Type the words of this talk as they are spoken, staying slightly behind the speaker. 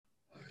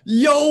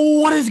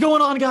Yo, what is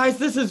going on, guys?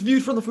 This is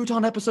Views from the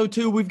Futon episode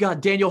 2. We've got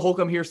Daniel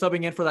Holcomb here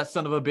subbing in for that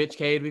son of a bitch,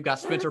 Cade. We've got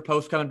Spencer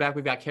Post coming back.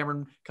 We've got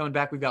Cameron coming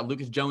back. We've got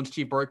Lucas Jones,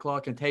 Chief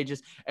Birdclaw,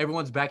 Contagious.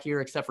 Everyone's back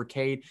here except for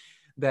Cade.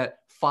 That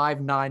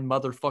 5'9"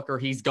 motherfucker,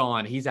 he's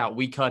gone. He's out.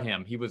 We cut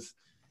him. He was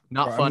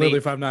not I'm funny.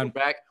 literally 5'9". We're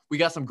back. We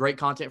got some great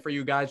content for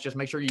you guys. Just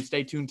make sure you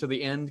stay tuned to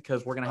the end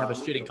because we're going to have a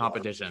shitting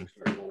competition.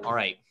 All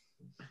right.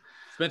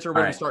 Spencer,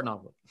 what are we starting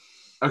off with?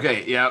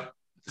 Okay, yep.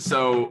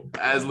 So,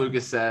 as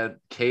Lucas said,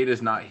 Cade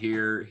is not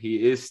here.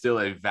 He is still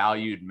a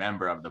valued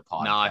member of the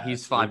podcast. Nah,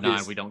 he's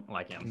 5'9". We don't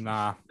like him.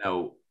 Nah.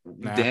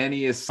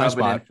 Danny is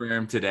subbing in for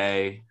him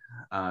today.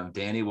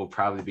 Danny will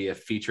probably be a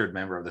featured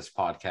member of this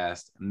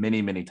podcast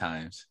many, many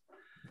times.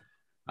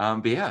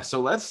 But yeah,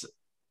 so let's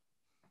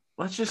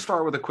just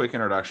start with a quick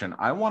introduction.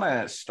 I want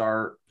to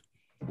start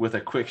with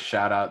a quick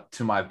shout out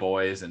to my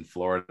boys in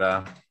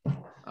Florida.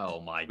 Oh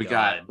my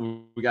God.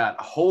 We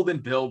got Holden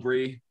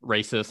Bilbrey.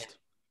 Racist.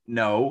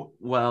 No,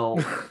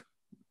 well,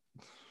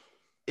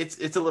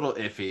 it's a little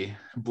iffy.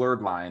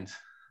 Blurred lines.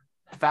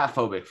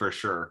 Fatphobic for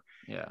sure.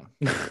 Yeah.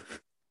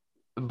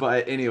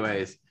 But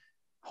anyways,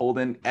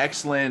 Holden,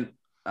 excellent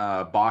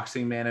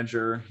boxing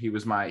manager. He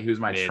was my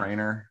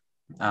trainer.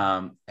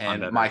 And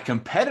my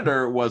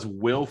competitor was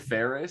Will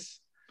Ferris.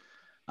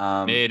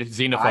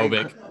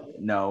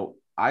 Xenophobic.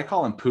 I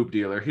call him poop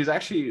dealer. He's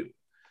actually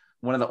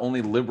one of the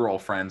only liberal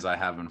friends I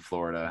have in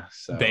Florida.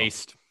 So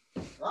based.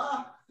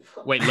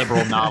 Wait,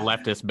 liberal, not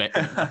leftist,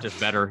 just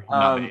better.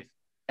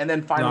 And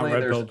then finally,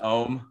 there's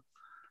Ohm.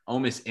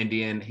 Ohm is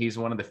Indian. He's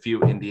one of the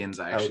few Indians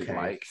I actually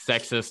like.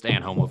 Sexist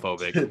and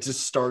homophobic.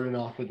 Just starting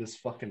off with this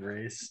fucking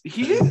race.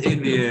 He is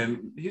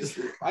Indian.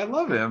 I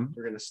love him.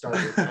 We're gonna start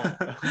with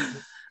that.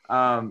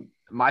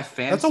 My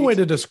fantasy. That's a way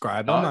to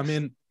describe him. I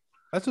mean,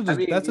 that's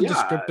a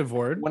descriptive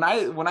word. When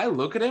I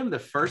look at him, the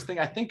first thing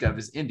I think of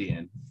is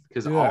Indian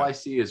because all I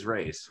see is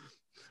race.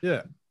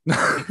 Yeah.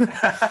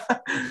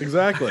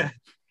 Exactly.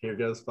 Here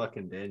goes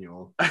fucking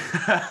Daniel. All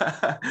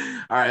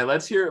right,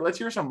 let's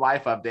hear some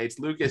life updates.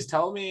 Lucas,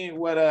 tell me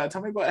what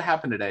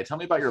happened today. Tell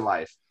me about your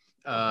life.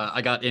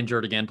 I got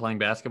injured again playing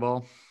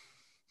basketball.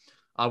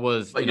 I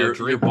was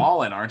you're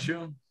balling, aren't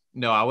you?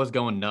 No, I was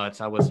going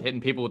nuts. I was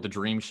hitting people with the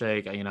dream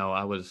shake.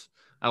 I was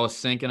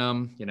sinking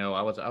them.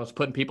 I was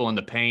putting people in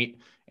the paint,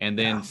 and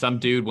then some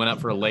dude went up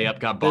for a layup,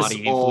 got body,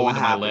 he flew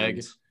into my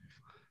leg.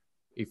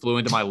 He flew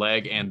into my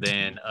leg and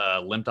then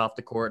limped off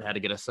the court. Had to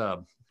get a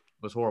sub.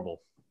 It was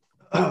horrible.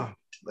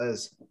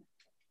 That's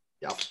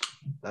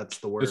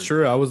the word. It's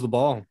true. I was the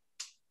ball.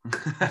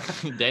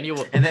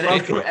 Daniel, and then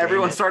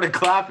everyone started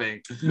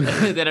clapping.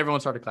 Then everyone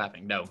started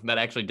clapping. No, that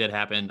actually did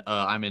happen.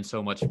 I'm in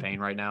so much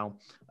pain right now.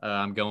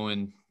 I'm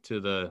going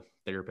to the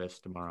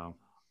therapist tomorrow.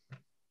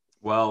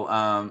 Well,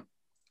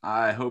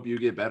 I hope you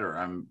get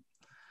better.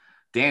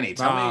 Danny,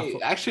 tell me.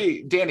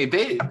 Actually, Danny,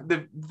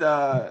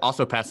 the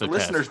also passive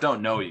listeners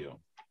don't know you,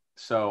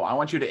 so I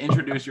want you to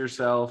introduce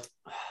yourself.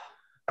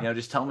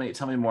 Just tell me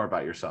more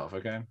about yourself,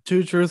 okay?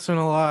 2 truths and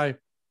a lie.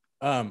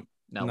 No,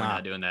 we're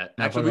not doing that.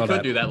 Actually, we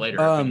could do that later.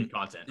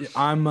 Content.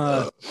 I'm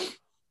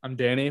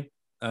Danny.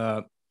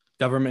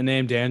 Government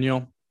name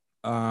Daniel.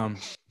 I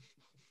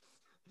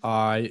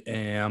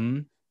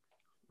am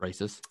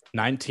racist.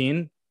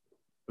 19.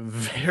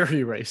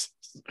 Very racist.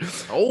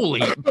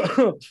 Holy.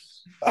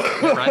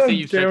 I see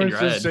you shaking your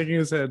head. Shaking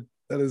his head.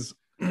 That is.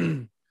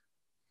 I'm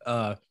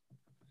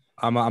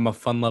a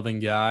fun-loving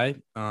guy.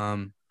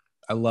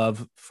 I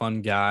love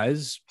fun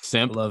guys.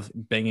 Simp. I love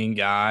banging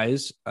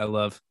guys. I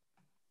don't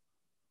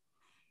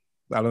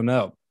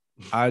know.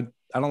 I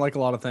don't like a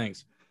lot of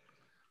things.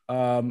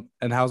 And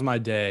how's my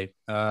day?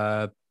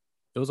 It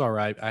was all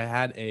right. I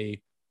had a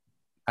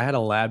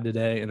lab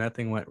today and that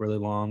thing went really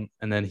long.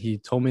 And then he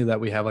told me that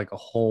we have like a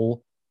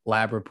whole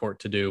lab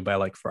report to do by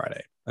like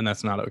Friday. And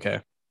that's not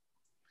okay.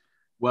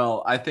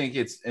 Well, I think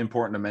it's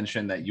important to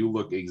mention that you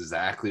look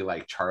exactly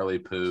like Charlie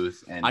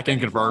Puth, and I can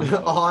confirm.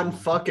 On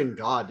fucking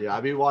God, dude.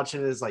 I've been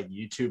watching his like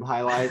YouTube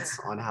highlights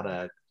on how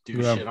to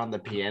do shit on the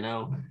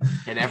piano,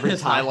 and every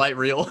time highlight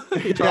reel.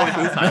 Charlie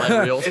Puth's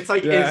highlight reel. It's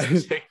like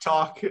his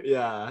TikTok.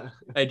 Yeah.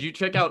 Hey, did you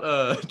check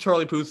out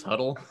Charlie Puth's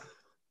huddle?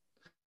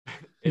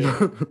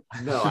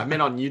 No, I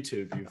meant on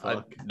YouTube. You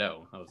fuck.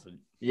 No, I was.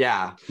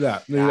 Yeah. Yeah.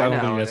 I don't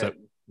think you guys have.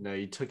 No,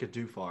 you took it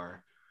too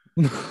far.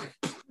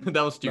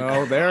 That was stupid.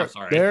 No,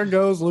 there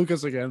goes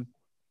Lucas again.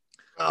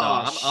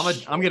 No,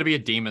 I'm gonna be a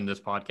demon this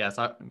podcast.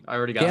 I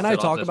already got. Can I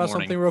talk about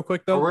something real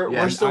quick though?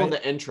 We're still in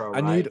the intro.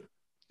 Right?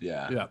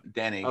 Yeah.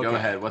 Danny, okay. Go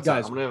ahead. What's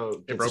guys,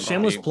 up?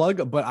 Shameless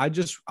plug, but I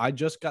just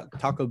got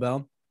Taco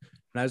Bell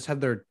and I just had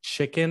their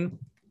chicken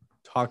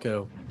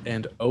taco,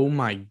 and oh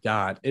my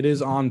God, it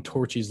is on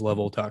Torchy's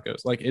level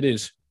tacos. Like it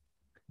is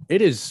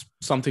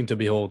something to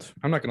behold.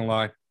 I'm not gonna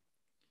lie.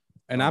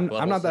 And I'm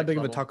not that big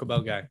of a Taco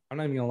Bell guy. I'm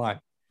not even gonna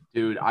lie.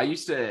 Dude, I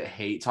used to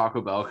hate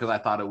Taco Bell because I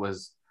thought it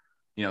was,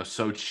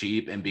 so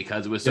cheap. And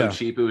because it was so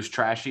cheap, it was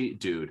trashy.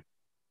 Dude,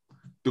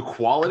 the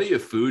quality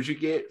of food you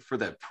get for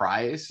the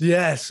price.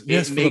 Yes.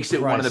 It makes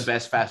it one of the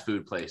best fast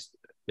food places.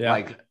 Yeah.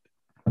 Like,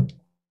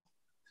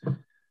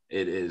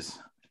 it is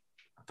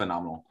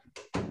phenomenal.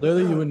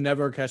 Literally, you would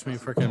never catch me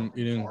freaking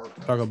eating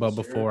Taco Bell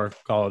before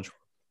college.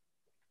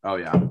 Oh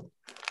yeah.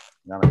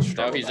 Now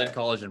he's in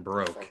college and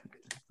broke.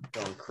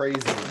 Going crazy.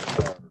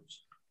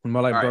 When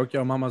I All broke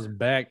your mama's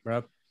back,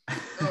 bro.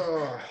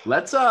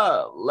 Let's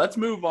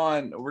move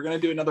on. We're gonna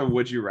do another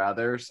would you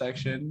rather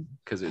section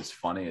because it's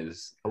funny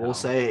as I will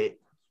say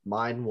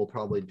mine will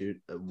probably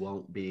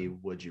won't be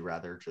would you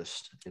rather,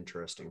 just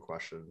interesting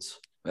questions.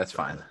 that's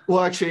fine. Well,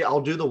 actually,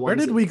 I'll do the ones. Where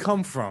did we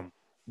come from?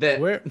 that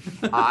Where?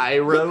 I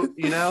wrote,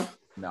 No,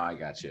 I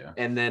got you.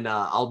 and then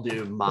I'll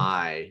do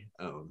my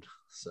own.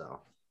 So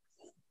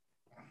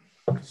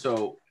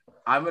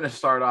I'm gonna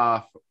start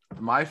off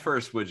my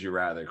first would you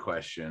rather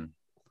question.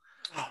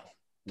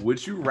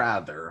 Would you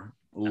rather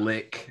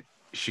lick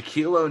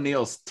Shaquille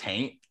O'Neal's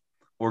taint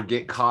or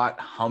get caught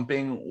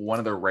humping one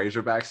of the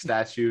Razorback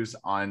statues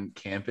on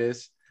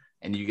campus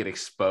and you get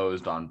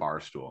exposed on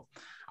Barstool?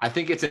 I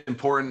think it's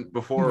important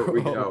before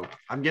we go.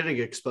 I'm getting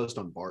exposed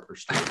on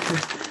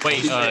Barstool.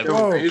 Wait,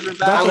 Razorback,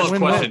 follow-up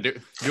question.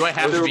 Do I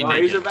have to be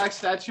naked? Razorback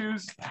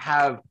statues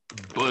have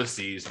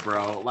bussies,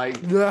 bro. Like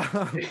Yeah.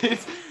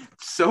 it's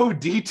so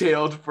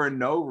detailed for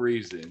no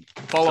reason.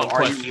 Follow-up So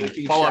are you question.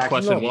 licking Follow-up Shaq?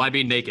 question. No. Will I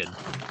be naked?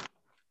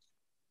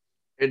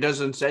 It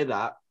doesn't say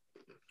that.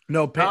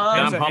 No, I'm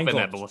pants at humping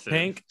that ankles. bullshit.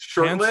 Pants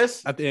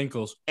Shirtless at the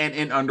ankles. and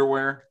in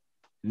underwear.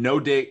 No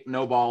dick,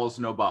 no balls,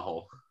 no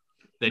butthole.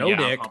 Then No yeah,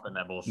 dick, I'm humping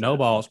that bullshit. No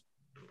balls.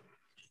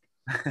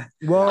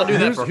 Well, I'll do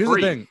that for here's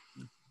free. the thing.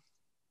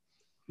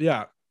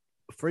 Yeah,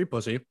 free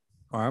pussy.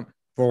 All right,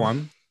 for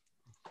one.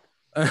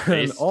 And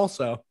Face.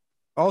 also,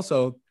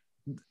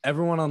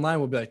 everyone online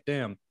will be like,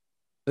 "Damn,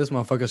 this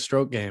motherfucker's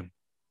stroke game."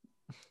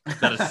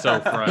 That is so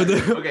fresh.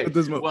 Okay, With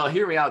this mo- well,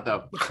 hear me out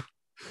though.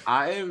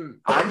 I'm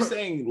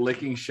saying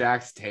licking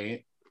Shaq's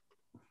taint,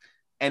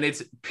 and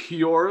it's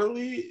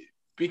purely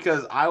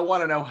because I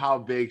want to know how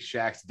big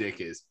Shaq's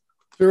dick is.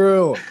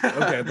 True.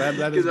 Okay, that is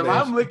Because if big.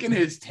 I'm licking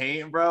his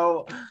taint,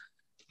 bro,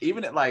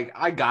 even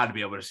I got to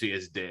be able to see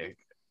his dick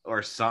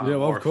or something. Yeah,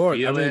 well, or of course.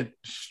 feel I mean- it,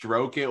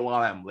 stroke it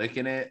while I'm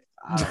licking it.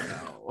 I don't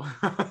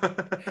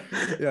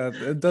know. Yeah,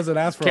 it doesn't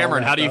ask for all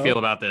Cameron, that, how do you though. feel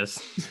about this?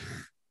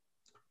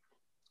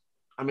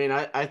 I mean,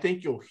 I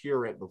think you'll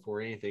hear it before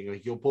anything.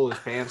 Like you'll pull his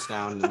pants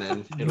down, and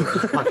then it'll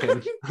just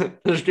fucking.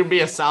 There's gonna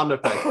be a sound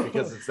effect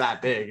because it's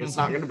that big. It's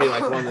not gonna be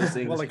like one of those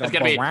things. Well, like It's a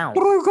gonna be- wow.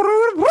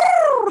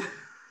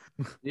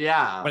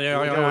 Yeah,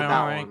 we'll go with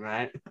that one,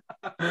 right?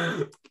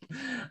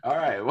 All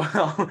right.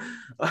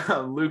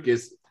 Well,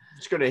 Lucas,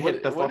 Just gonna hit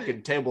What- the what-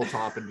 fucking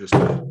tabletop and just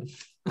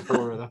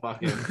for the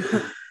fucking.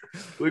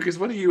 Lucas,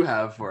 what do you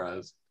have for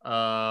us?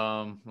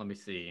 Let me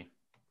see.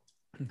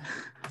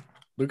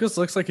 Lucas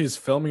looks like he's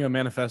filming a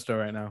manifesto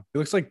right now. He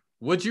looks like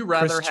Would you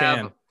rather Chris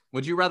Chan.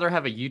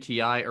 have a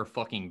UTI or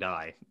fucking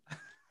die?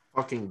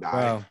 Fucking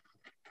die.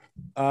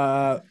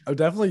 wow.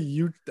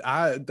 Definitely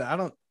I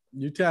don't.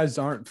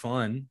 UTIs aren't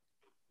fun,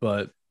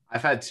 but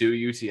I've had 2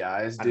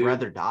 UTIs, I'd dude.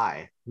 rather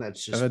die.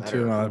 That's just I've had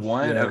better. 2.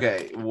 One, yeah.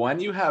 okay. One,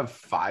 you have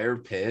fire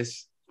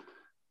piss.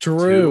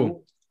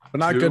 True, but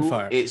not 2, good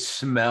fire. It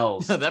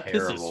smells That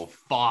piss terrible. is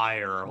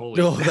fire.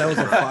 Holy Oh, that was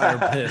a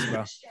fire piss,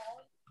 bro.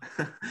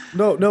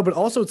 No, but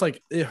also it's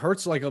like it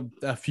hurts like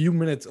a few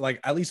minutes, like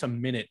at least a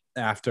minute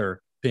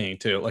after peeing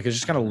too. Like it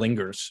just kind of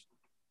lingers.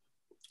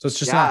 So it's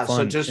just not fun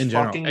So just in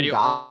general. fucking And you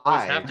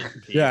always have die. to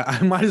pee. Yeah,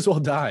 I might as well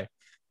die.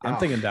 I'm Yeah.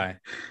 thinking die.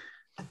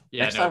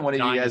 Yeah, Next no, time one of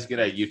you dying guys is get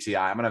a crazy. UTI,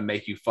 I'm gonna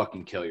make you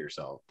fucking kill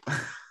yourself.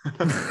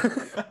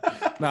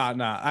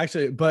 Nah.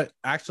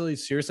 Actually,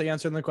 seriously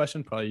answering the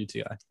question, probably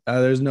UTI.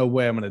 There's no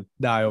way I'm gonna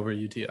die over a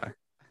UTI.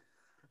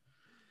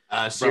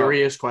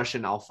 Serious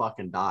question. I'll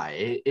fucking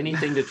die.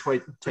 Anything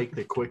to take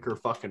the quicker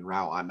fucking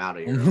route. I'm out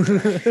of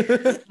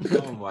here.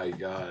 Oh my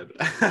god.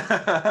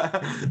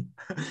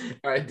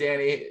 All right,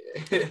 Danny.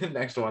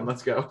 Next one.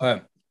 Let's go. All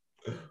right.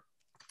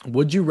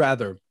 Would you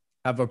rather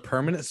have a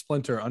permanent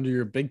splinter under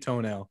your big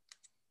toenail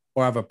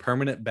or have a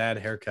permanent bad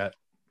haircut?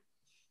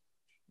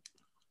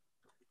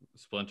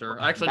 Splinter.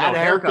 Actually, Bad no,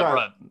 haircut.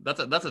 haircut.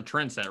 Bro. That's a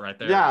trend set right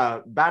there. Yeah,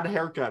 bad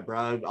haircut,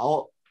 bro.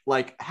 All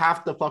like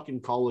half the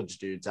fucking college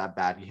dudes have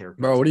bad haircuts.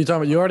 Bro, what are you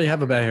talking about? You already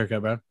have a bad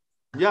haircut, bro.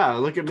 Yeah,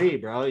 look at me,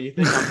 bro. You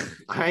think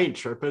I ain't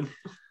tripping?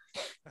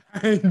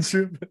 I ain't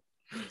tripping.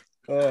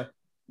 I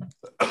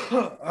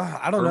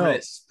don't know.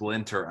 Permanent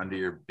splinter under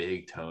your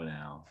big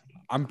toenail.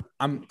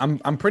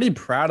 I'm pretty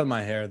proud of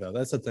my hair though.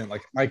 That's the thing.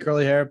 Like my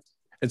curly hair,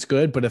 it's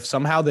good. But if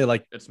somehow they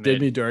like It's did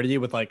mid. me dirty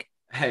with like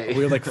Hey,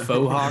 weird like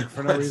faux hawk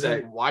for no One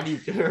reason. sec. Why do you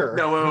care?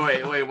 No,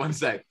 wait, 1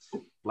 sec.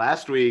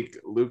 Last week,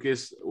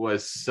 Lucas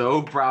was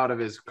so proud of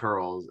his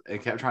curls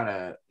and kept trying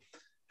to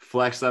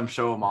flex them,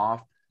 show them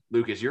off.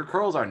 Lucas, your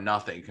curls are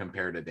nothing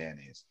compared to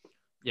Danny's.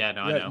 Yeah,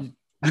 no, I Yeah, know.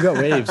 You got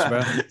waves,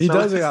 bro. He So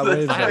does it's got the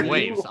waves. I have Are bro. you,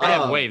 waves. I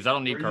have waves. I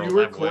don't need Are curls. you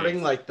I have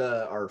recording waves. like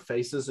our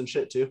faces and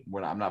shit too?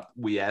 I'm not.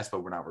 We asked,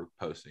 but we're not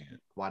posting it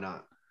Why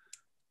not?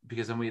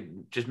 because then we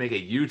just make a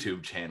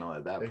YouTube channel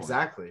at that point.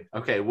 Exactly.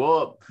 Okay,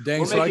 well,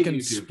 Dang, we'll so I make a can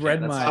YouTube spread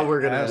channel. my That's how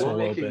we're gonna- asshole we'll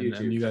make a open YouTube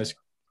and you guys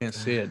can't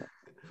see it.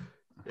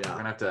 we're Yeah.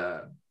 gonna have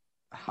to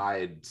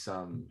hide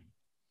some.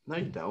 No,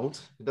 you don't.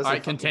 It doesn't. All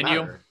right, fucking continue.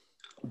 matter.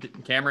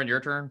 Cameron,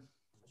 your turn.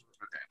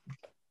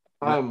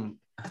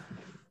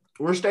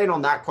 We're staying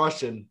on that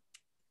question.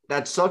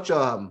 That's such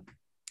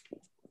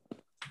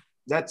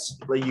that's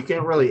like you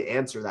can't really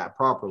answer that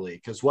properly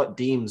because what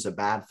deems a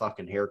bad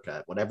fucking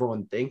haircut? What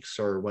everyone thinks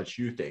or what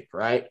you think,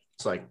 right?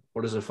 It's like,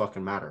 what does it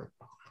fucking matter?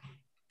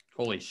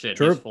 Holy shit,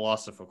 Sure. he's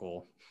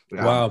philosophical.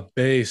 Yeah. Wow,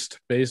 based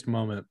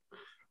moment.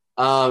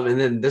 And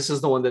then this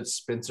is the one that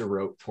Spencer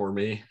wrote for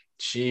me.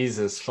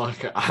 Jesus fuck,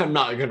 I'm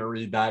not gonna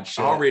read that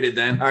shit. I'll read it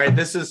then. All right,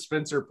 this is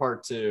Spencer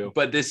part 2.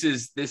 But this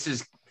is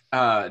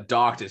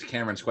docked as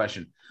Cameron's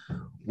question.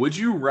 Would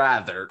you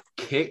rather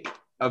kick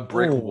a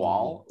brick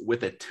wall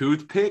with a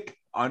toothpick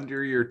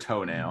under your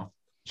toenail,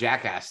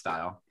 jackass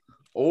style,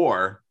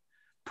 or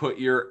put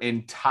your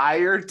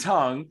entire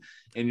tongue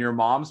in your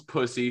mom's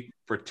pussy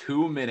for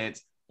 2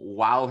 minutes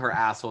while her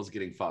asshole's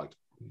getting fucked?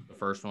 The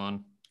first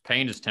one.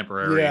 Pain is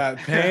temporary. Yeah,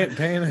 pain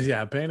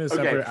is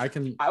separate.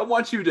 I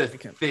want you to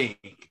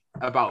think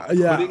about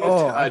putting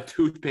a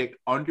toothpick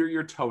under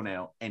your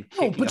toenail and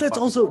kicking. Oh, but that's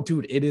also,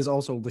 dude, it is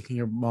also licking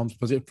your mom's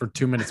pussy for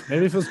 2 minutes.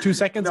 Maybe if it was 2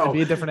 seconds, it'd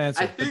be a different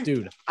answer. But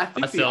dude, I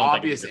think the still don't think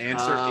obvious it's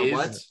answer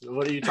is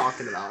what are you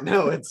talking about?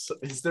 No,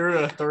 is there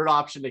a third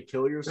option to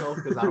kill yourself?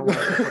 Because I don't want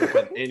to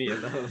put any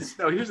of those.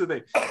 no. Here's the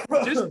thing.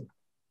 Just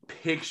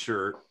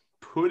picture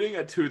putting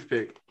a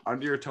toothpick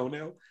under your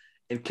toenail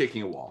and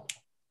kicking a wall.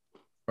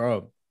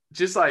 bro.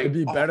 Just like It'd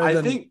be better I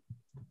than- think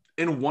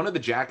in one of the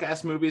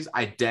Jackass movies,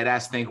 I dead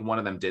ass think one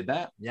of them did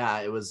that. Yeah,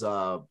 it was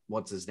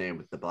what's his name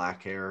with the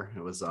black hair? It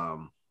was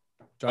Why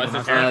does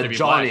it have to be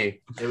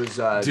Johnny. It was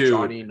Dude.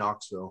 Johnny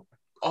Knoxville.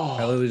 I Oh,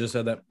 literally just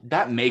said that.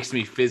 that makes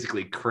me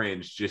physically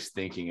cringe just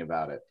thinking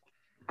about it.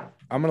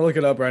 I'm gonna look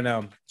it up right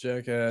now.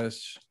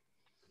 Jackass.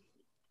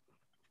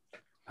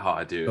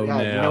 Oh, dude. Oh,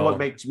 Yeah, you know no. what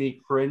makes me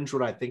cringe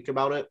when I think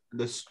about it?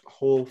 This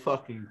whole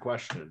fucking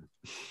question.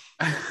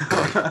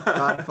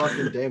 God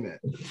fucking damn it.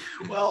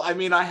 Well, I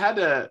mean, I had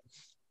to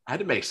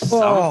make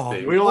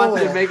something. We don't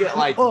have to make it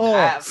like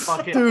that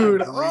fucking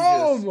dude. egregious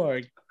Oh my.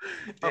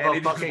 of Danny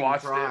a just fucking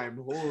watched it. crime.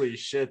 Holy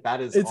shit, that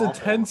is It's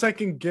awful. a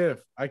 10-second GIF.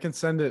 I can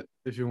send it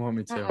if you want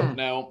me to.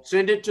 No,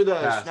 Send it to the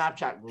Pass.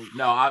 Snapchat group.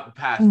 no, I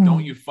pass.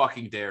 Don't you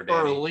fucking dare, Or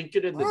Danny. link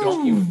it in the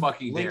Don't you Discord.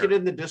 fucking Link dare. it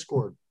in the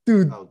Discord.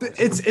 Dude, Oh,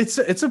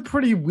 it's a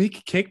pretty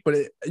weak kick, but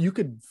you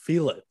could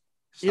feel it.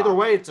 Stop. Either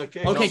way, it's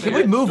okay. Okay, Don't can do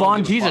we it. move Don't on?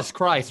 give a Jesus fuck.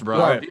 Christ, bro.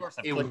 Right.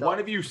 If one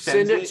of you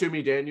Send sends it to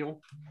me,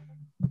 Daniel.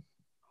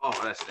 Oh,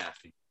 that's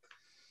nasty.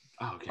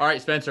 Oh, okay. All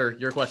right, Spencer,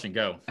 your question.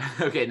 Go.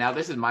 Okay, now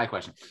this is my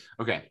question.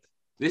 Okay,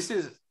 this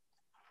is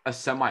a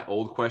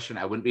semi-old question.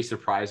 I wouldn't be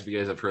surprised if you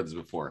guys have heard this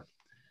before.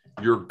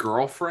 Your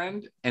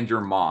girlfriend and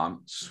your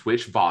mom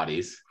switch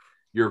bodies.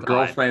 Your God.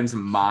 girlfriend's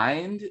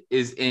mind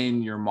is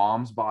in your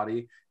mom's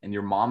body, and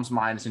your mom's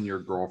mind is in your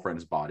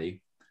girlfriend's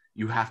body.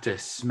 You have to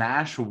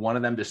smash one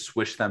of them to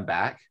switch them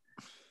back.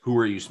 Who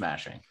are you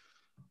smashing?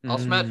 I'll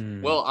smash.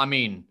 Mm. Well, I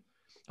mean,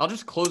 I'll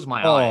just close my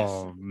eyes.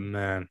 Oh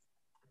man,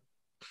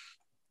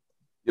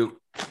 You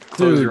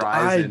close Dude, your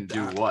eyes I- and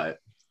do what?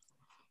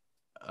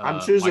 I'm My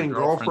choosing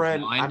girlfriend's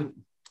girlfriend. mind.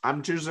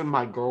 I'm choosing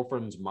my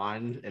girlfriend's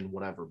mind in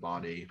whatever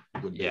body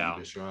would be Yeah.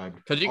 described.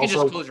 Because you can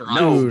Also- just close your eyes.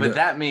 No, Dude. but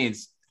that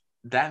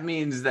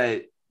means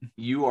that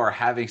you are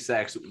having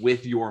sex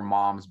with your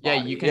mom's body.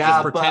 Yeah, you can Yeah,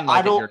 just but pretend I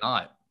like don't- you're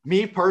not.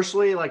 Me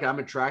personally, like I'm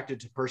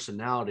attracted to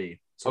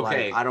personality. So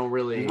Okay. like, I don't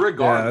really.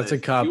 Regardless,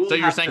 that's a cop. you'll So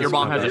you're have saying to your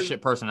mom has a live-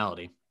 shit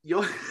personality?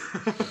 You'll,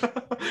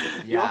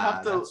 Yeah, you'll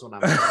have to. that's what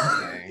I'm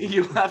saying.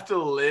 You have to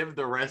live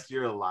the rest of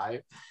your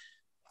life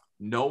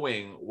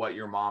knowing what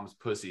your mom's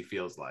pussy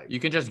feels like. You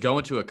can just go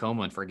into a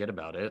coma and forget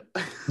about it.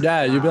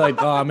 yeah, you'd be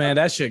like, oh man,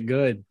 that shit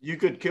good. You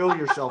could kill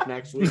yourself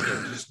next week.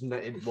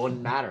 It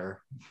wouldn't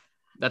matter.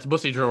 That's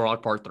Bussy Drill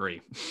Rock Part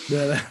 3.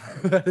 Yeah,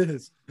 that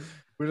is.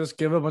 We just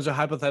give a bunch of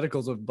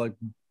hypotheticals of like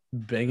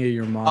banging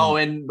your mom. Oh,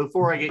 and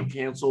before I get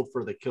canceled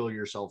for the kill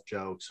yourself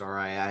jokes, all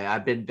right,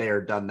 I've been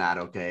there, done that.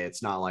 Okay,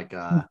 it's not like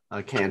a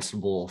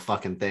cancelable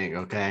fucking thing.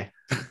 Okay,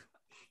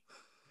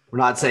 we're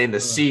not saying the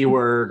c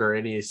word or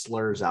any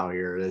slurs out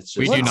here. It's just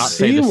We do What's not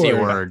say the C C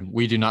word? word.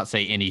 We do not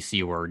say any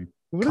C word.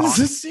 what is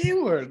the C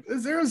word?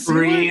 Is there a C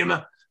word? Scream,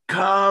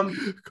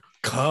 come.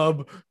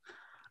 Cub.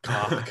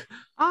 Cock.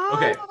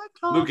 Okay,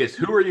 Lucas,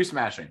 who are you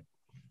smashing?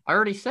 I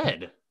already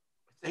said.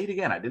 Say it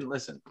again. I didn't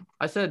listen.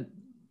 I said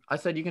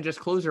you can just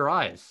close your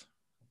eyes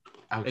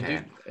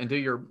Okay. and do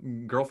your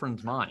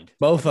girlfriend's mind.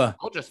 Bofa.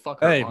 I'll just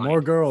fuck her Hey, mind.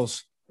 more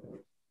girls.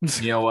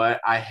 You know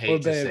what? I hate Or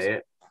to babes. say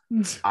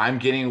it. I'm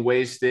getting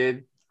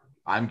wasted.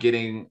 I'm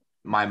getting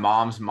my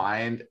mom's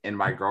mind and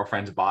my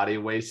girlfriend's body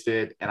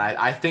wasted. And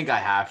I think I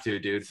have to,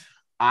 dude.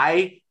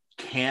 I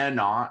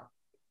cannot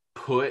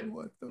put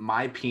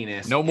my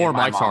penis No more in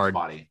my Mike's mom's hard.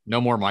 body. No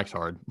more Mike's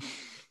hard.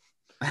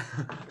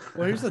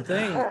 Well, here's the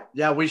thing.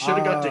 Yeah, we should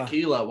have got Uh,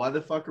 tequila. Why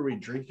the fuck are we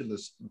drinking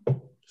this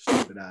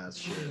stupid ass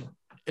shit?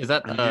 Is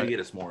that I'm gonna get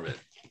us more of it.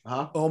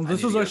 Huh? This need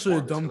was to get actually a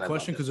more dumb because I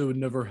question love because it would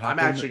never happen.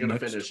 I'm actually gonna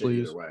Next, finish it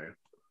please. either way.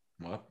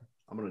 What?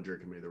 I'm gonna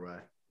drink them either way.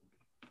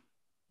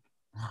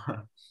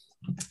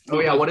 Oh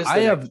yeah, what is the I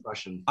have- next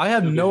question? I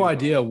have Lucas, no you go.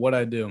 idea what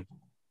I do.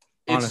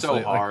 It's so Honestly,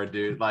 like- hard,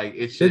 dude. Like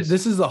it's just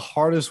This is the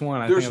hardest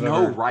one. There's I think no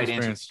I've ever right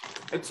answer.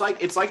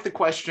 experienced. it's like the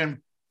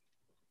question,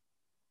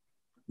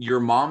 Your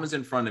mom is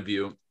in front of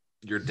you.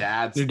 Your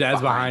dad's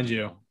behind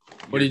you.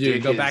 What do you do? You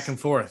go back and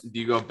forth. Do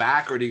you go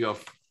back or do you go?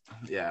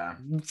 Yeah.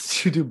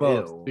 You do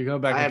both. Ew. You go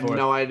back and forth. I have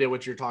no idea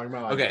what you're talking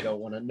about. Okay. I don't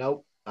want to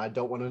know.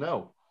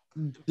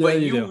 Yeah,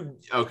 Wait, you do.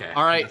 Okay.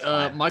 All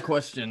right. My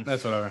question.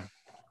 That's whatever.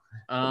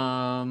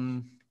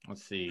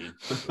 Let's see.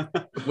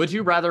 Would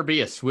you rather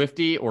be a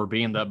Swiftie or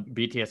be in the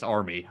BTS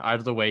army?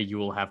 Either way, you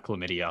will have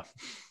chlamydia.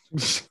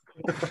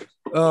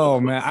 Oh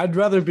man, I'd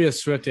rather be a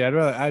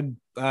Swiftie.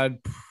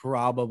 I'd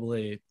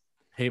probably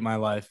hate my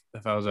life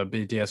if I was a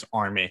BTS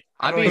army.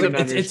 I don't even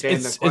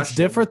understand the It's question.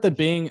 different than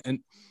being a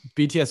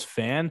BTS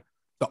fan.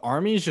 The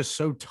army is just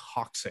so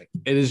toxic.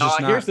 It is just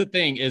not. Here's the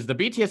thing: is the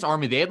BTS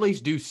army, they at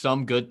least do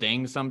some good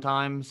things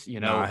sometimes. You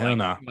know, Nah, hell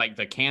no. like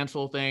the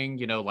cancel thing.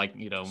 You know, with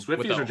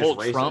Swifties the are whole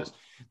just Trump. racist.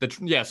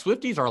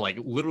 Swifties are like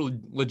literally,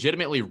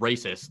 legitimately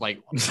racist. Like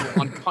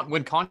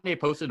when Kanye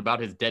posted about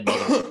his dead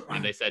mother,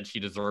 and they said she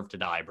deserved to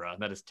die, bro.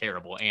 That is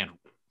terrible, and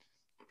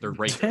they're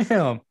racist.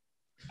 Damn.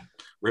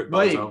 Rip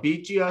Wait, Bozo.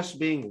 BTS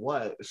being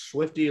what?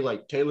 Swiftie,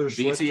 like Taylor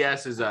Swift?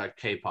 BTS is a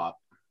K-pop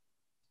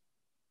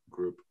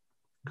group,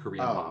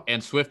 Korean Oh. pop.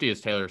 And Swiftie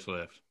is Taylor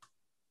Swift.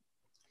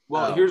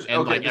 Well, Oh. here's And,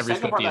 okay. like, The every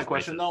second part of Swiftie that is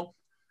question, racist. though,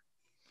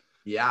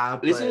 Yeah,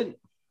 but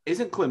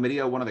isn't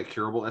chlamydia one of the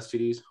curable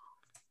STDs?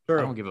 I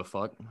don't give a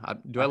fuck.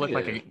 Do I look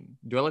think like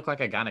it do I look like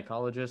a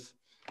gynecologist?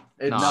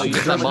 it's, No, you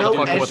there's just that no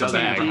motherfucker with the STD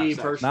bag.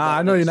 person Nah,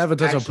 I know you that's never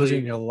touch a pussy actually-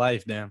 in your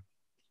life, damn.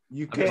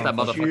 You I'm just can't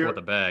that motherfucker cure, with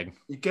a bag.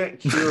 you can't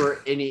cure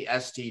any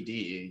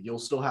STD. You'll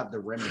still have the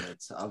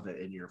remnants of it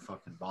in your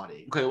fucking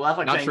body. Okay, well that's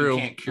like Not saying true. You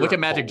can't cure Look a at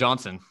Magic cold.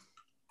 Johnson.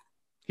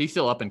 He's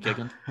still up and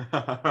kicking.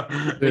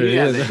 Dude, he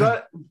Yeah, is. they-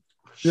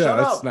 Shut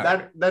that's up.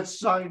 not- That's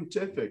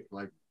scientific.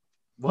 Like,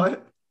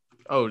 what?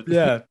 Oh,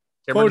 Yeah,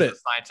 Cameron's quote a it.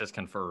 scientist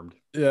confirmed.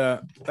 yeah.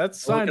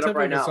 That's I'll look it up scientific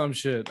right or now. some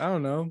shit. I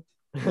don't know.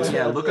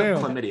 yeah, look Damn.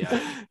 up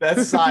chlamydia.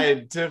 That's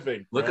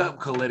scientific. Look bro. up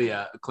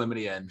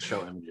chlamydia and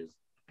show images.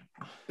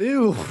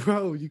 Ew,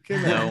 bro, you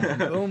cannot.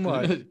 No. Oh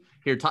my.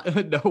 Here,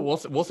 no,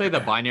 we'll say the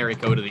binary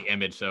code of the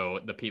image so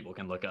the people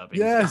can look up.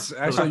 Yes,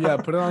 actually, yeah.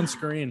 Put it on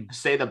screen.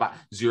 Say the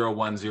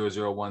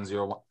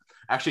 0100101.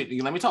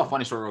 Actually, let me tell a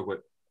funny story real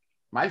quick.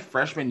 My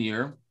freshman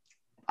year,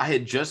 I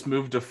had just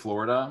moved to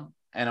Florida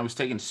and I was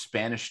taking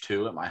Spanish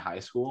 2 at my high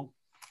school.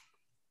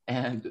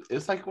 And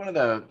it's like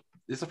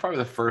this is probably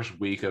the first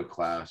week of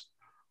class.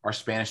 Our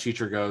Spanish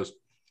teacher goes,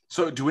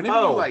 "So do any of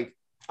you like?"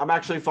 I'm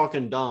actually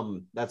fucking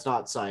dumb. That's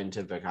not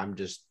scientific. I'm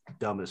just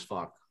dumb as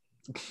fuck.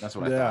 That's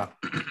what I Yeah.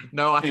 thought.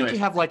 No, I think Anyways. you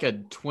have like a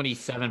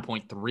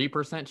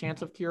 27.3%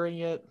 chance of curing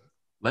it.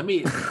 Let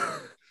me.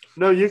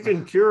 No, you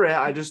can cure it.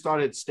 I just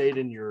thought it stayed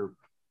in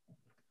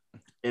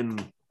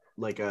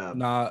like a.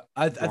 Nah,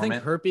 I think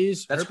Dormant.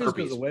 herpes. That's Herpes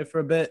herpes. goes away for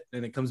a bit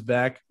and it comes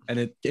back and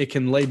it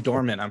can lay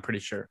dormant. I'm pretty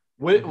sure.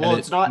 Well, and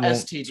it's not won't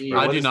STD. I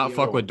What do is not the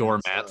fuck with old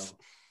one? doormats. So-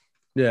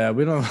 Yeah,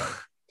 we don't.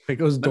 It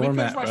goes Let me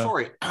dormant. finish my Bro.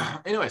 story.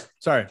 Anyways,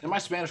 Sorry. in my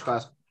Spanish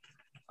class,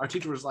 our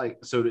teacher was like,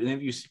 "So do any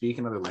of you speak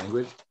another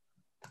language?"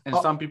 And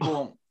Oh. some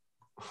people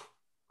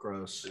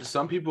Gross.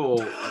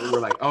 were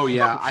like, "Oh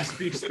yeah, I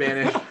speak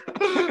Spanish."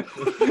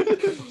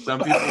 Some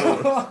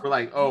people were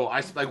like, "Oh,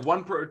 I like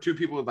two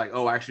people were like,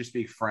 oh, I actually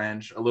speak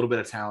French, a little bit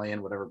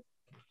Italian, whatever."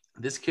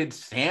 This kid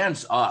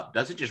stands up,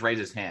 doesn't just raise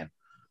his hand.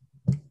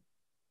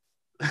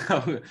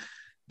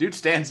 Dude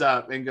stands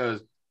up and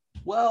goes,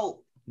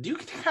 "Well, do you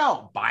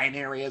count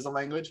binary as a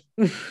language?"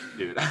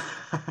 Dude.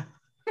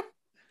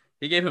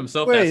 He gave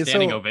himself Wait, that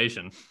standing so-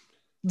 ovation.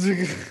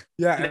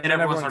 Yeah, And then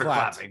everyone started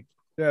clapped. clapping.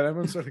 Yeah,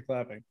 everyone started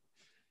clapping.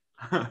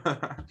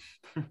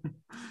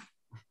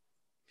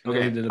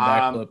 Okay, He did a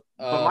backflip.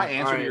 But my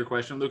answer to alright. your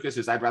question, Lucas,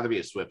 is I'd rather be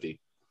a Swiftie.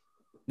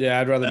 Yeah,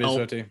 I'd rather be No.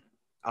 Swiftie.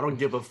 I don't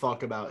give a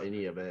fuck about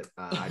any of it.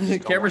 I just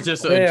don't Cameron's like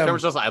just, it.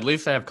 Damn. at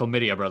least I have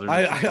chlamydia, brother.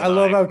 I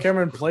love how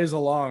Cameron plays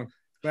along.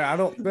 Man, I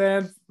don't.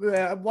 Man,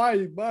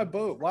 why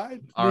boat? Why?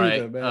 All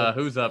right, neither, man?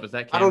 who's up? Is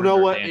that I Cameron don't know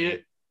or what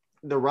Danny?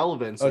 the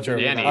relevance. Oh, of true.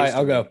 any of Danny. that All right, is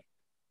I'll to go. me.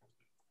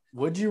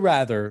 Would you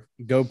rather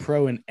go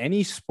pro in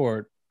any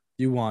sport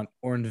you want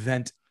or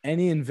invent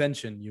any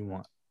invention you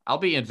want? I'll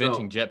be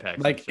inventing jetpacks.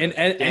 and Like shit.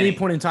 at any Danny.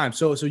 point in time.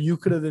 So you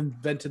could have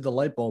invented the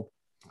light bulb.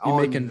 You I'll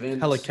making invent-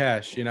 hella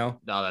cash, you know?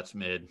 No, that's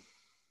mid.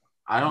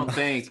 I don't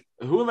think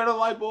who invented the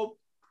light bulb?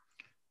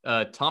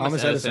 Thomas Thomas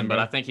Edison, Edison, but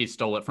bro. I think he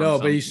stole it from. No,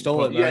 but he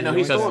stole it, bro. Yeah, no, he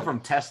you stole know it from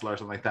Tesla or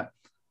something like that.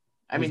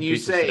 I He's mean, a you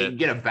piece of say shit.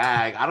 get a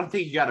bag. I don't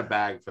think you got a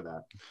bag for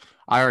that.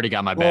 I already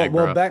got my bag,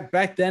 Well, bro.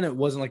 back then it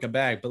wasn't like a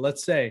bag, but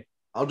let's say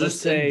I'll let's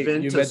just say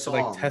invent you a invented song.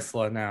 like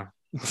Tesla now.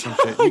 Some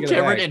shit. You get a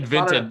Cameron bag.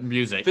 invented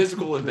music.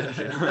 Physical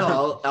invention.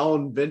 No, I'll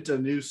invent a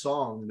new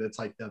song that's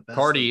like the best.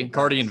 Cardi of the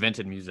Cardi best.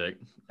 invented music.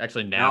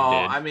 Actually, No,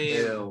 Nav did. I mean,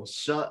 Ew,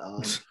 shut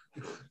up.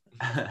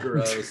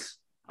 Gross.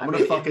 I I'm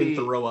mean, gonna fucking it'd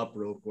be- throw up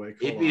real quick.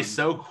 It'd Hold be on.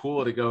 so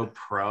cool to go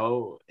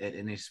pro at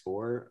any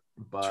sport,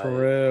 but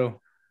True.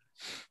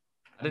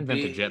 I'd invent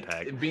a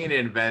jetpack. Being an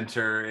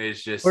inventor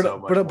is just But- so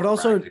much but more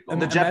also- practical.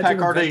 and the Imagine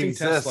jetpack already inventing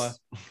exists. Tesla.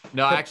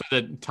 No,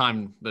 actually,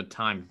 the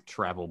time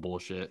travel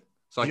bullshit.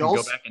 So I can Y'all go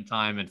s- back in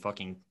time and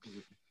fucking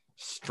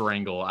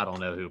strangle. I don't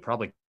know who.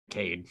 Probably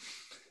Cade.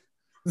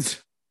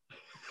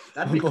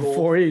 That'd be cool.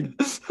 Before he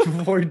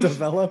before he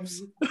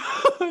develops.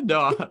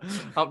 No,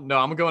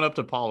 I'm going up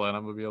to Paula and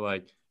I'm gonna be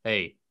like,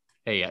 hey,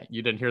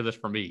 you didn't hear this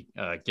from me.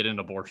 Get an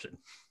abortion.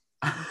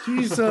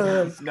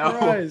 Jesus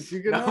Christ!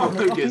 You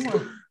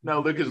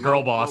no, Lucas,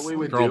 girl boss. We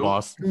would girl do,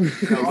 boss. No,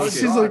 Lucas,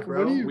 She's like,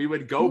 what do you? We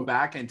would go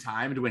back in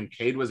time to when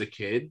Cade was a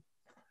kid,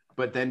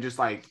 but then just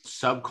like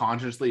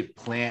subconsciously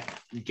plant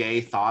gay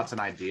thoughts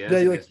and ideas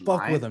in his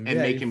mind with him and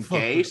make him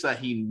gay so that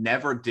he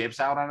never dips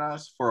out on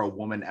us for a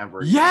woman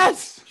ever.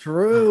 Yes,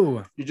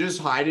 true. You just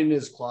hide in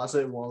his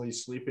closet, and while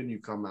he's sleeping, you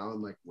come out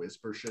and like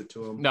whisper shit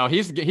to him. no,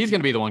 he's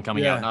gonna be the one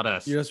coming out, not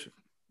us. You just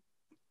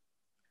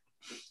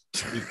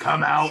You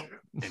come out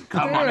and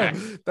come on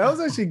in. That was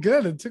actually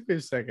good. It took me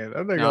a second.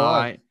 I'm not gonna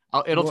lie.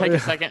 It'll take a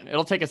second.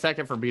 It'll take a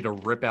second for me to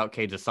rip out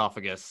Cade's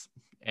esophagus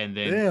and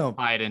then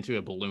tie it into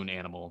a balloon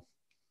animal.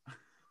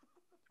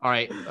 All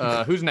right,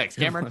 who's next,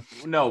 Cameron?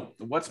 No,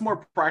 what's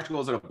more practical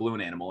as a balloon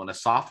animal, an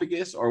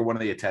esophagus or one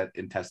of the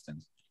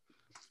intestines?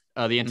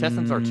 The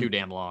intestines are too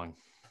damn long.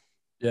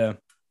 Yeah.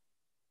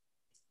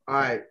 All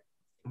right.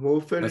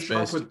 We'll finish That's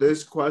off based. with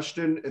this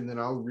question, and then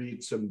I'll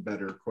read some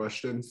better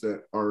questions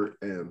that aren't.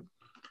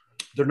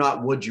 They're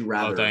not would you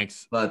rather,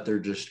 thanks. but they're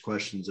just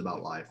questions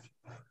about life.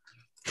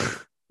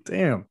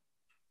 Damn.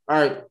 All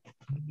right.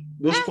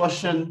 This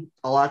question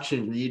I'll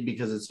actually read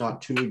because it's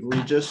not too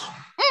egregious.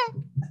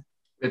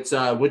 It's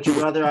would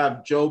you rather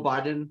have Joe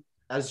Biden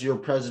as your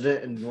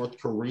president in North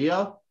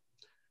Korea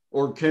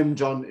or Kim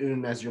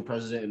Jong-un as your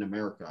president in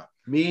America?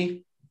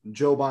 Me,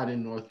 Joe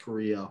Biden, North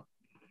Korea.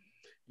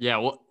 Yeah,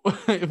 well,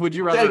 would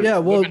you rather? Yeah,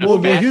 well, live in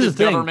a here's the fascist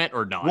thing. government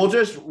or not? We'll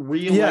just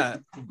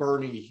re-elect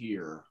Bernie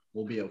here.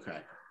 We'll be okay.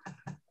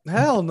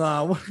 Hell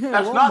no.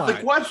 That's not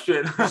the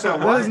question. So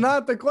That is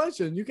not the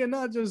question. You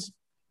cannot just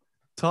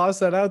toss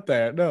that out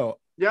there. No.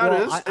 Yeah,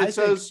 Well, it is. I It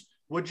says,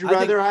 would you I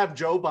think- rather have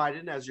Joe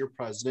Biden as your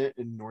president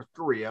in North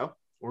Korea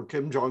or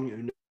Kim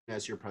Jong-un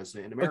as your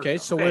president in America? Okay,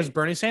 so where's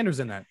Bernie Sanders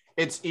in that?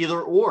 It's either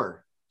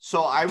or.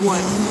 So I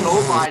want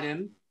Joe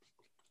Biden.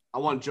 I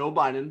want Joe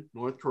Biden,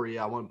 North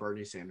Korea. I want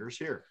Bernie Sanders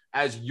here.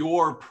 As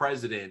your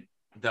president,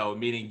 though,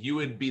 meaning you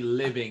would be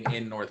living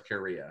in North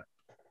Korea.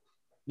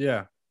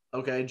 Yeah.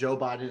 Okay, Joe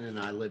Biden and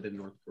I live in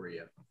North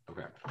Korea.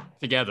 Okay.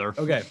 Together.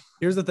 Okay,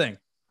 here's the thing.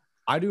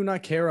 I do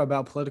not care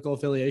about political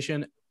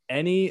affiliation.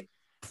 Any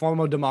form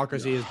of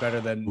democracy is better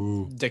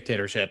than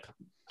dictatorship.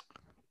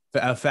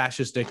 A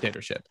fascist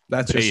dictatorship.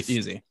 That's just Based.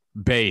 easy.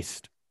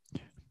 Based.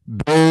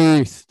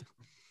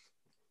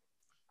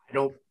 I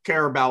don't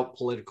care about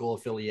political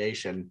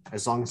affiliation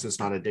as long as it's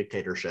not a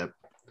dictatorship.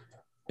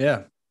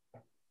 Yeah.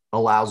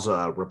 Allows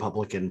a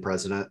Republican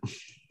president.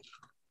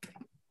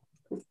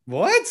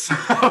 What?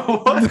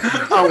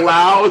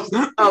 allows.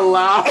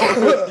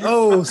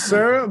 Oh,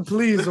 sir,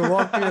 please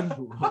walk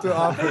into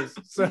office,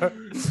 sir.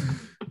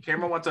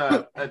 Cameron wants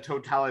a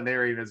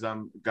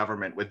totalitarianism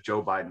government with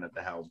Joe Biden at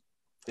the helm.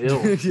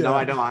 Ew. Yeah. No,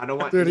 I don't. I don't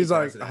want. Dude, any he's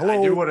like, president. hello?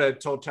 I do want a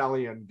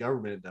totalitarian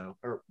government, though.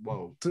 Or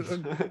whoa,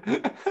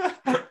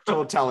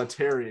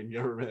 totalitarian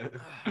government.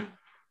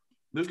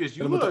 Lucas,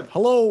 you look.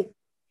 Hello.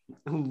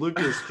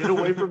 Lucas, get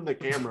away from the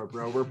camera,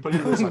 bro. We're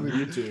putting this on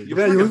YouTube.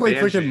 Yeah, you look like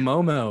banshee. freaking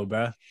Momo,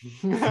 bro.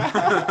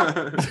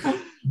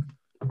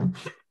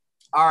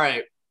 All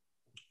right.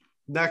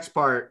 Next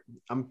part.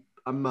 I'm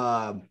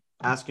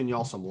asking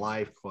y'all some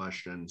live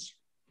questions.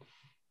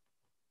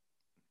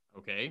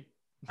 Okay.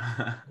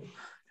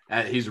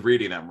 And he's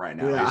reading them right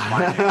now. Yeah. He's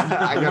finding them. I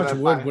How much gotta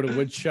wood find- would a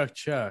woodchuck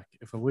chuck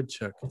if a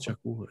woodchuck could chuck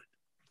wood?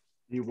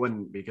 He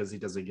wouldn't because he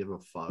doesn't give a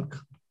fuck.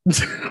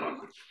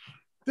 It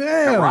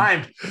Damn.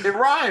 rhymed. It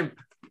rhymed.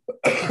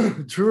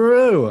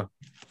 True.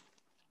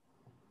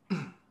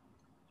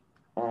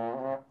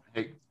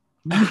 Hey,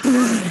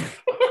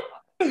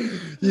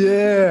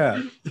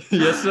 Yeah.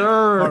 Yes,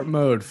 sir. Fart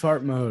mode.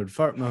 Fart mode.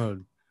 Fart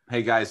mode.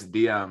 hey guys,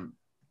 the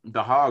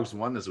Hogs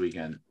won this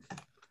weekend.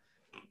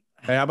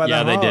 Hey, how about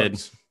Yeah, that? they did.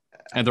 Hogs?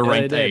 And the Yeah,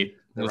 ranked they did. 8.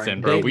 They're Listen,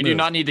 ranked bro, eight we do move.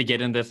 not need to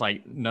get in this.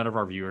 Like, none of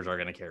our viewers are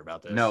going to care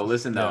about this. No,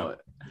 listen though.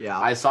 Yeah.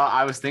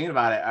 I was thinking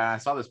about it and I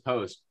saw this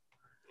post.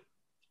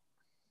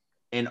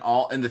 In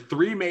the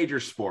three major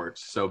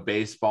sports, so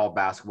baseball,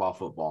 basketball,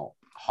 football,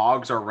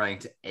 Hogs are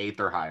ranked 8th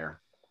or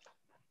higher.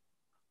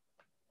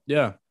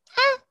 Yeah.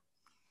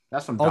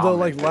 That's some Although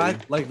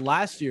dominance, baby.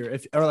 last year,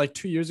 or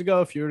 2 years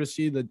ago, if you were to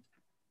see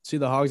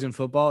the Hogs in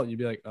football, you'd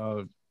be like,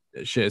 oh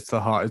shit, it's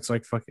the Hog. It's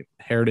like fucking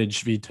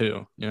Heritage V2,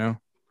 you know?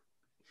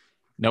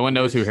 No one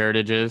knows who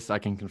Heritage is. I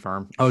can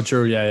confirm. Oh,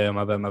 true. Yeah.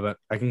 My bad.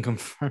 I can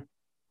confirm.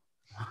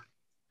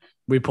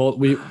 We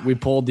pulled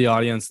the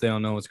audience. They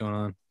don't know what's going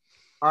on.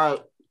 All right.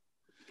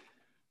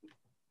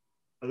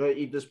 I gotta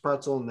eat this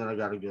pretzel and then I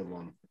got a good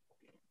one.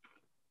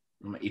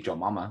 I'm gonna eat your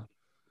mama.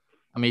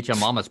 I mean, your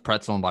mama's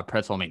pretzel, and by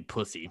pretzel, I mean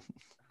pussy.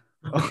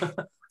 By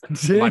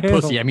Damn.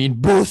 pussy, I mean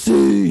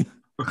pussy.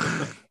 By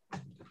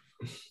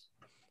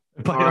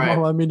All right.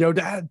 mom, I mean your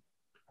dad.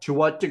 To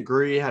what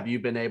degree have you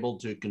been able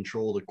to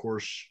control the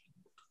course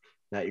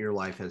that your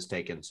life has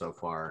taken so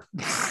far?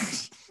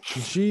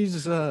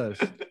 Jesus.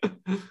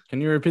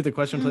 Can you repeat the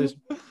question, please?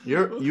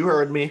 You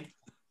heard me.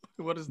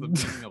 What is the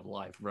meaning of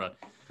life, bro?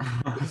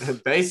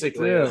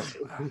 Basically, Yeah.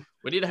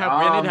 We need to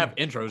have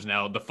intros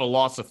now. The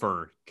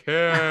philosopher.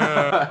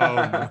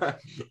 Cam.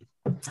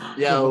 The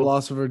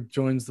philosopher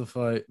joins the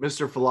fight.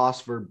 Mr.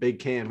 Philosopher, Big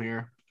Cam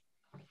here.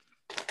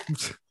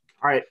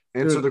 All right,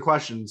 answer the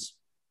questions.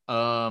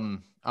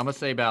 I'm gonna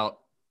say about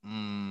if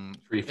I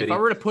 350.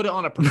 were to put it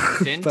on a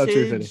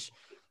percentage,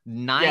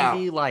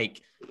 90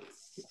 like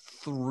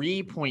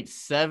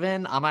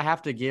 3.7. I'm gonna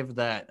have to give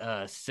that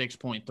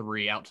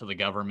 6.3 out to the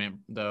government,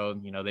 though.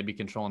 You know, they'd be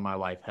controlling my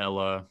life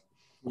hella.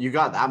 You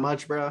got that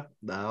much, bro?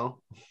 No.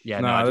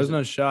 Yeah, No, there's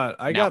no shot.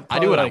 I do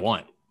what I like,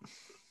 want.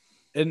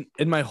 in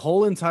my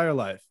whole entire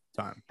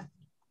lifetime.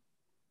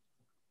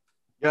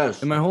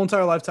 Yes. In my whole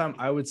entire lifetime,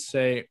 I would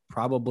say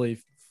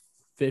probably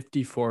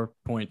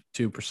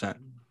 54.2%.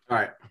 All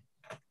right.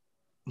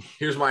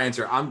 Here's my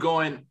answer. I'm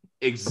going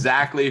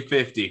exactly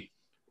 50.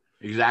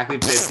 Exactly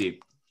 50.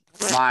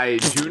 My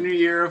junior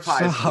year of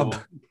high school,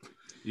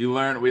 we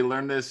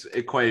learned this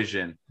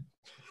equation.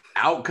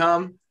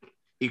 Outcome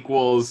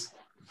equals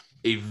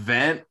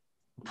event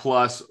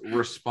plus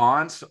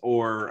response,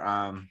 or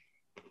I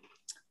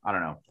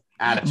don't know,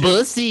 attitude.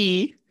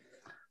 Bussy.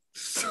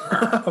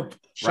 Stop.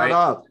 Shut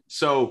up.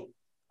 So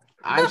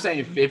I'm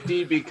saying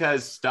 50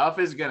 because stuff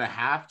is going to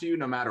have to,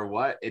 no matter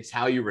what. It's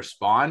how you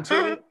respond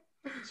to it.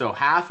 So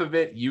half of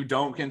it you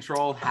don't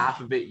control, half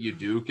of it you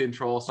do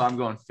control. So I'm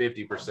going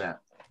 50%.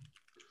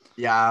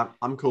 Yeah,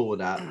 I'm cool with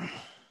that.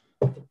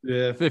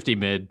 Yeah. 50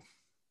 mid.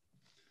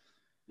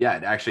 Yeah,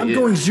 it actually I'm is.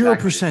 going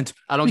Exactly. 0%.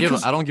 I don't give a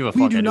fuck.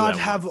 We I do not that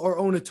have our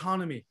own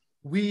autonomy.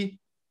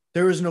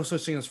 There is no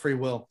such thing as free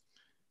will.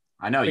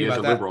 I know Think you guys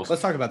about are that. liberals.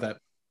 Let's talk about that.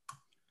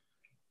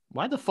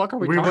 Why the fuck are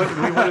we We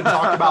talking wouldn't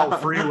talk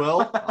about free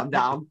will. I'm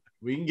down.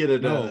 We can get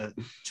it No.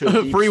 to a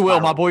deep free will?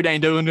 My spiral. boy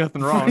ain't doing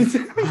nothing wrong.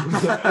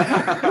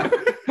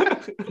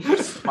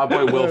 My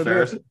boy Will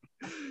Ferris.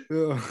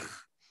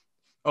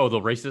 Oh, the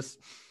racist.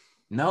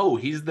 No,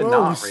 he's the Bro,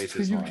 not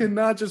racist you one.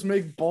 cannot just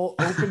make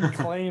open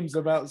claims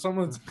about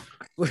someone's.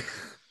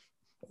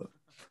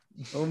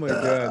 Oh my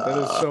god, that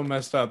is so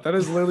messed up. That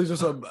is literally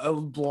just a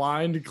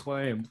blind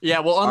claim. Yeah,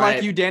 well, unlike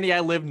right. you, Danny, I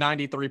live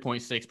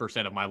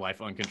 93.6% of my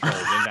life uncontrolled,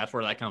 and that's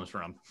where that comes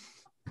from.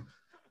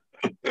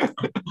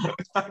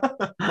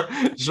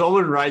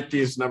 Someone write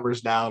these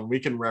numbers down. We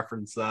can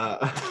reference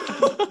that.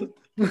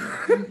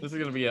 This is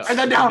gonna be a Write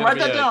that down. Write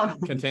that down.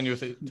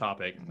 continuous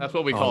topic. That's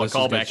what we Oh, call a this is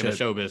good callback in the shit.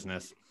 show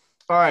business.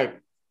 All right.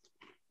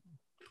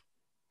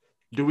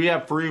 Do we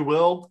have free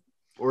will,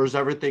 or is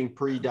everything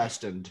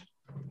predestined?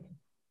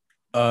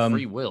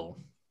 Free will.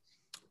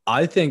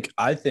 I think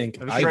Straight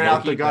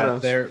out the gutter.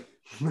 there.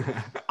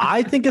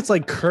 I think it's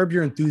like Curb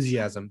Your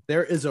Enthusiasm.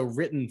 There is a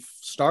written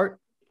start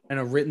and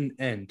a written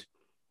end,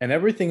 and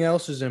everything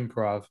else is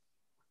improv.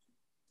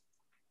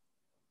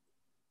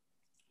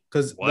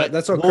 Because What?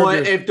 that's what Well,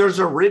 Curb Your- if there's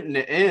a written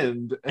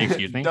end,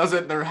 Excuse me?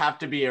 doesn't there have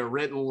to be a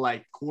written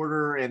like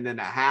quarter and then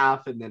a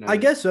half and then? I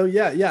guess so.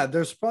 Yeah.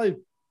 There's probably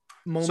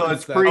moments So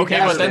it's that. pre- Okay,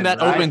 but then that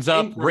Predestined, right? opens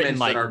up Increments written that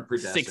like are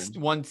predestined.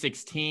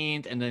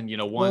 1/16th, and then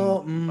a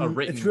Well,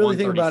 written if you really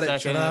think about it, 1/32nd.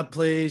 shut up,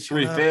 please.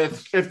 Shut up.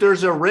 3/5. If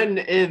there's a written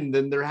end,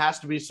 then there has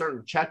to be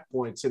certain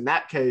checkpoints. In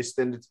that case,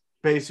 then it's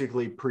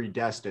basically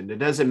predestined. It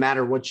doesn't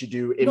matter what you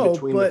do in No,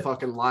 between the but-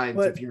 fucking lines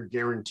but- if you're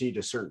guaranteed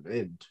a certain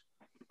end.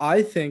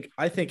 I think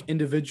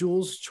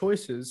individuals'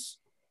 choices,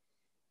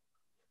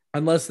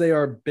 unless they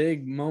are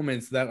big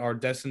moments that are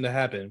destined to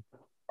happen,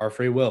 are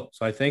free will.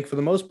 So I think for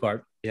the most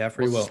part, yeah,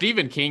 free will.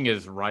 Stephen King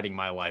is writing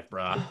my life,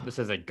 bruh. This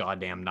is a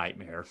goddamn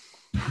nightmare.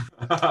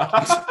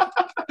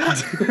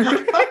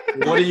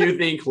 What do you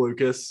think,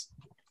 Lucas?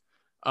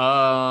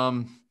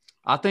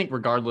 I think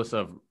regardless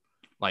of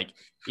like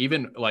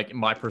even like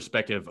my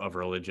perspective of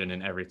religion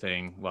and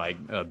everything, like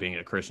being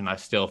a Christian, I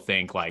still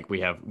think like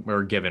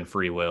we're given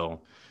free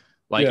will.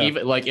 Like Yeah.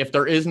 even like if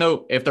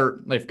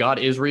God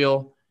is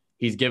real,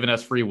 he's given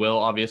us free will,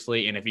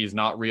 obviously, and if he's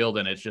not real,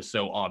 then it's just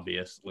so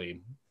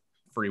obviously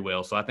free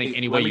will. So I think Hey,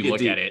 any let way me you get look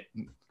deep. at it,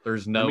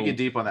 there's Let no me get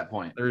deep on that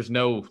point.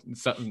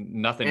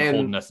 nothing And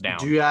holding us down.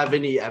 Do you have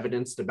any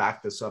evidence to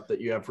back this up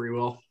that you have free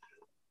will?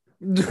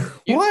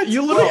 What?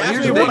 You literally Well, asked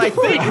here's me the what I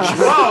thing.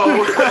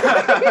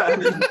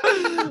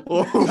 think.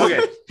 Whoa.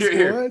 Okay,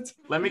 here. What?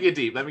 Let me get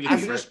deep. I'm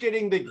just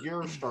getting the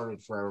gear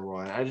started for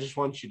everyone. I just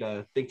want you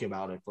to think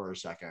about it for a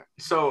second.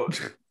 So,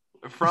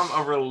 from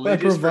a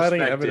religious providing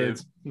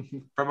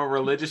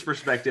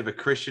perspective, a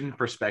Christian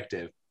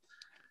perspective,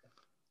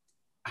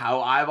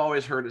 how I've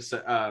always heard it He's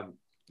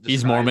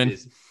described Mormon.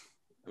 is-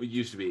 we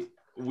used to be.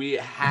 We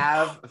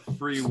have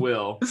free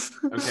will,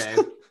 okay?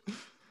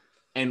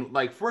 And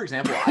like, for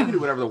example, I can do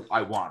whatever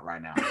I want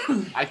right now.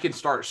 I can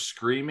start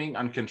screaming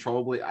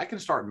uncontrollably. I can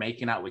start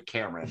making out with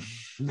Cameron.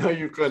 No,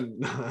 you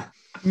couldn't.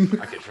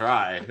 I could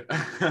try.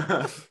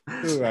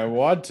 Ooh, I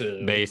want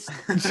to. Base.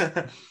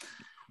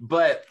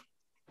 But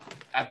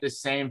at the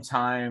same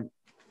time,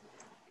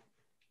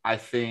 I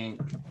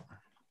think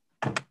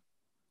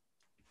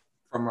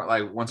from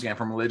like, once again,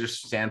 from a religious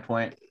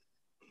standpoint,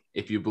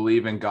 if you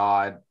believe in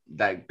God,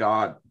 that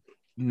God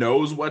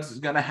knows what's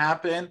going to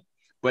happen,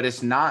 but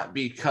it's not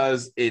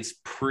because it's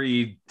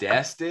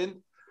predestined,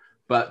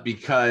 but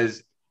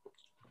because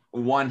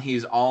one,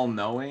 he's all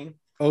knowing.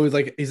 Oh,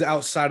 like he's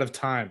outside of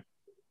time.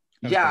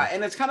 Yeah,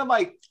 and it's kind of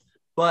like,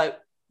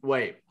 but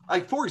wait,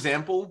 like for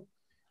example,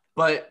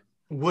 but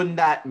wouldn't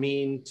that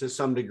mean to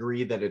some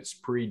degree that it's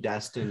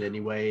predestined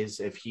anyways?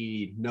 If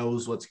he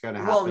knows what's going to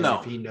happen, Well, no.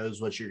 if he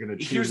knows what you're going to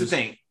choose, here's the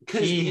thing: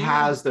 he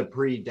has the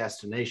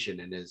predestination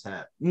in his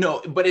head.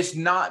 No, but it's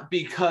not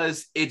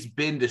because it's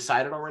been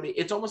decided already.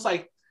 It's almost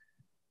like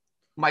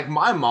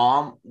my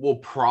mom will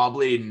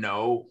probably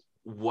know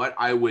what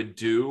I would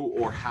do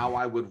or how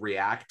I would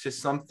react to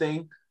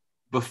something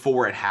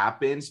before it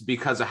happens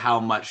because of how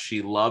much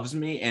she loves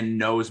me and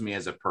knows me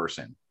as a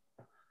person.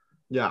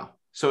 Yeah.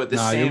 So the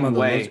same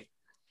way,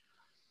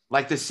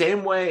 like the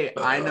same way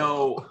I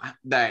know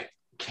that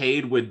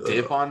Cade would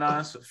dip on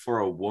us for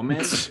a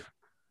woman.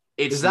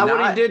 Is that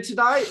what he did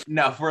tonight?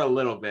 No, for a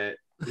little bit.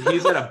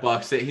 He's at a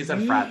Bucks. He's at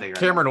a frat thing. Right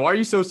Cameron, why are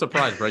you so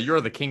surprised, bro? You're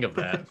the king of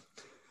that.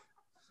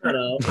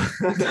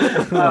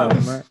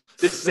 The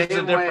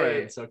same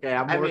way. Okay,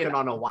 I'm working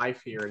on a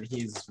wife here, and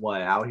he's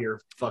out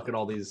here fucking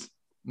all these.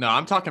 No,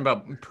 I'm talking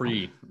about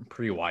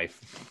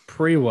pre-wife.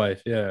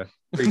 Pre-wife, yeah.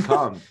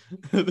 Pre-cum.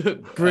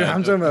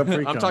 I'm talking about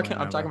pre-cum.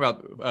 I'm talking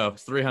about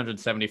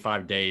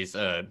 375 days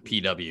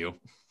PW.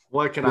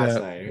 What can I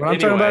say? What I'm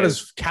talking about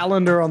is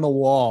calendar on the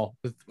wall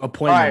with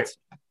appointments.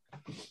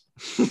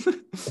 Right.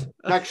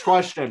 Next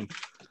question.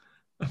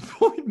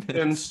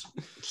 Appointments.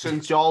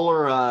 Since y'all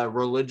are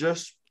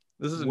religious,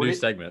 this is a new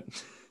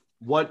segment.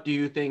 What do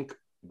you think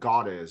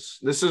God is?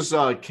 This is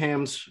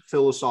Cam's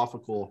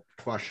philosophical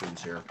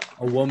questions here.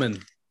 A woman.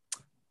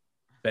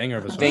 Banger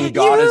of a song. Think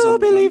God is a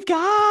believe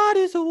God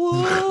is a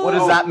woman. What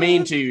does that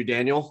mean to you,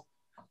 Daniel?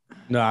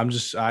 No, I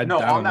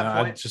don't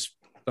know.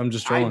 I'm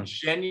just trolling. I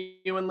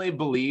genuinely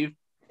believe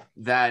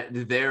that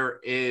there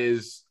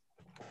is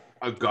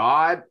a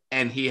God,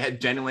 and he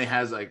genuinely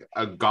has like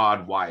a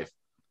God wife.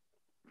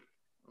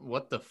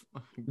 What the?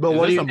 But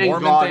what do you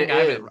think God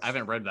is? I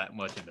haven't read that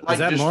much into Is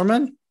that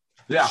Mormon?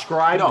 Yeah.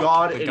 Describe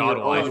God in God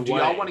your wife. own Do way.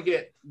 y'all want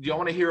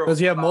to hear? Does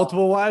he have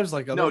multiple wives?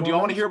 Like other no. Do you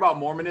want to hear about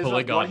Mormonism?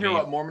 Polygamy. Do you want to hear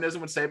what Mormonism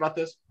would say about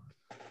this?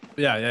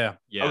 Yeah.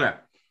 Okay.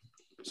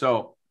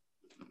 So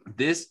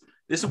this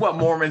is what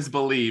Mormons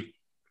believe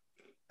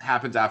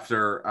happens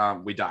after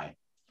we die.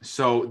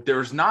 So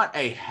there's not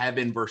a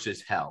heaven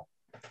versus hell.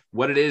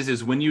 What it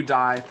is when you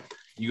die,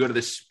 you go to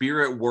the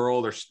spirit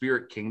world or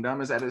spirit kingdom,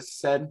 as that is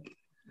said.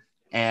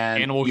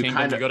 And Animal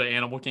Kingdom. You go to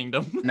Animal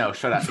Kingdom. No,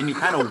 shut up. And you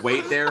kind of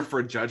wait there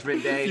for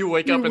Judgment Day. You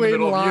wake up in the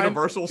middle of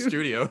Universal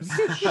Studios.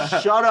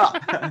 Shut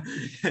up.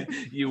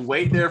 You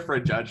wait there for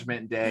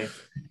Judgment Day,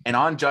 and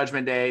on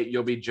Judgment Day,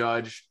 you'll be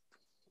judged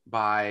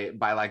by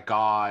like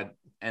God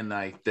and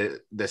like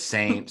the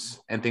saints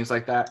and things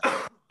like that,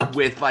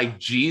 with like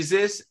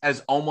Jesus as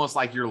almost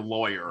like your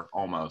lawyer,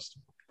 almost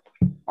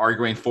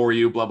arguing for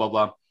you, blah blah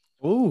blah.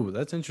 Ooh,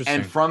 that's interesting.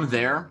 And from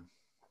there,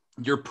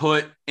 you're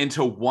put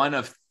into one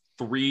of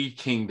three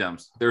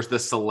kingdoms. There's the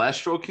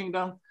celestial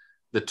kingdom,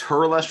 the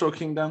terrestrial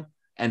kingdom,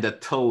 and the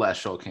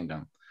telestial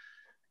kingdom.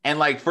 And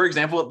like, for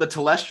example, the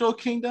telestial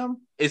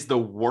kingdom is the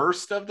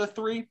worst of the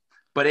three,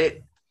 but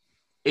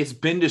it's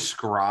been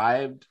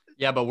described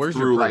but where's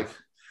through your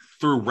proof?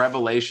 Through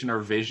revelation or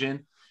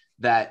vision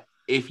that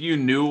if you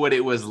knew what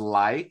it was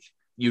like,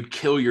 you'd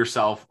kill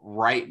yourself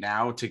right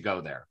now to go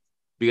there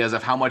because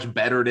of how much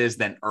better it is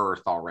than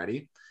Earth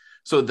already.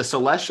 So the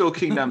celestial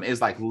kingdom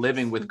is like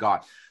living with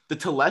God. The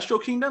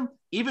telestial kingdom,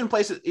 even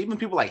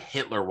people like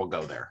Hitler will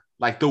go there.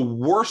 Like the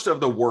worst of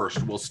the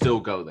worst will still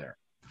go there.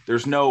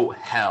 There's no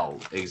hell,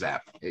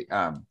 exactly.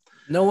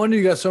 No wonder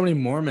you got so many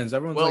Mormons.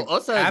 Everyone's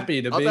us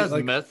happy to be as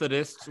like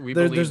Methodists. We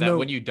believe that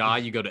when you die,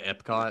 you go to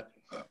Epcot.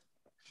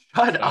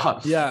 Shut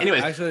up. Yeah.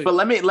 Anyways, actually, but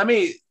let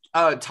me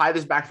tie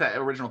this back to that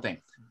original thing.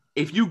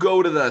 If you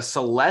go to the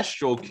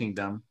celestial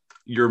kingdom,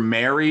 you're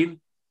married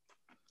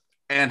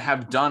and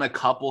have done a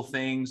couple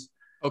things.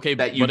 Okay,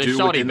 that you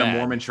do within the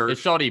Mormon church.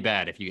 It's shoddy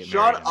bad if you get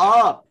married. Shut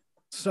up.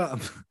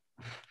 Stop.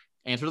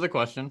 Answer the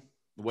question.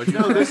 No,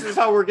 this is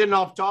how we're getting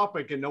off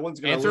topic, and no one's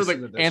going to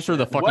listen to this. Answer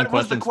the fucking what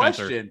was the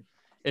question. Spencer.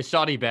 It's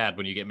shoddy bad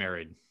when you get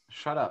married.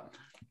 Shut up.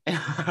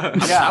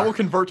 I will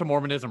convert to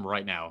Mormonism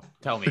right now.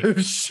 Tell me. No,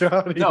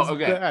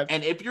 okay. Bad.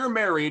 And if you're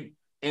married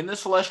in the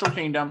celestial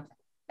kingdom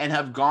and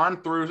have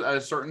gone through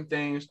certain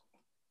things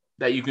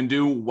that you can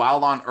do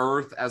while on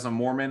Earth as a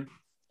Mormon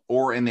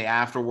or in the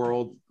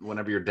afterworld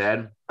whenever you're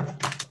dead,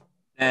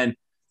 and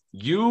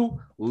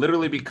you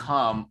literally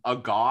become a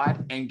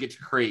god and get to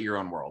create your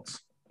own worlds.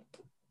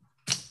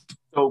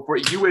 So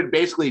you would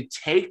basically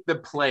take the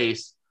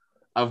place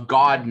of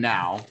God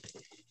now.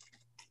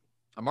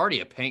 I'm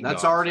already a paint.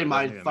 That's already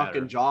my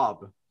fucking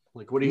job.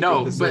 Like, what do you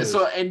think this is?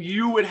 And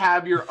you would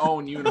have your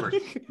own universe,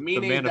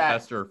 meaning the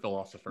manifestor that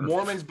philosopher.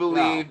 Mormons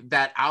believe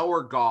that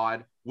our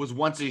God was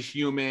once a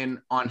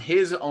human on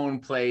his own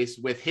place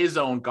with his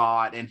own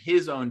God and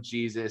his own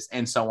Jesus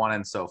and so on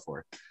and so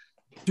forth.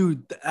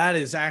 Dude, that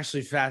is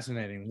actually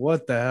fascinating.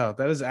 What the hell?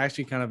 That is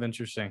actually kind of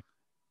interesting.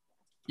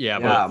 Yeah,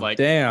 Yeah, but like,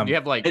 damn. you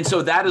have like, And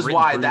so that is written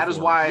why. proof That is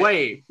for it. why.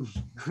 Wait,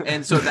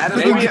 And so that is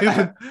maybe,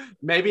 why.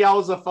 maybe I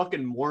was a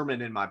fucking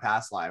Mormon in my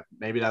past life.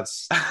 Maybe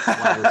that's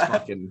why this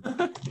fucking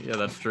Yeah,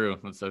 that's true.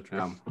 That's so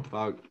true.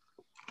 fuck.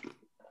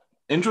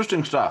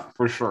 Interesting stuff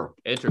for sure.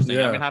 Interesting.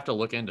 Yeah. I'm gonna have to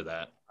look into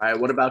that. All right,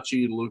 what about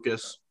you,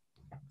 Lucas?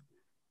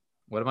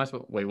 What am I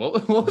supposed? Wait, what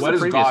was What the does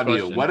previous God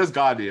question? do? What does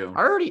God do? I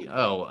already.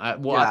 Oh,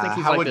 well, I think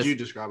he's how like would this. you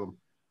describe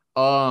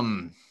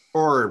him?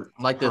 Or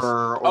like this.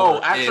 Her, or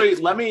Oh, actually, it.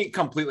 let me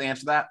completely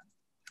answer that.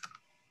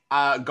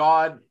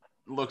 God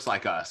looks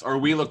like us, or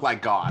we look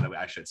like God,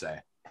 I should say.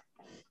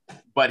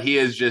 But he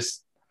is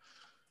just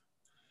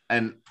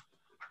an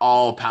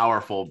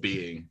all-powerful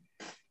being.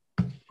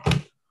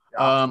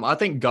 I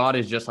think God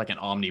is just like an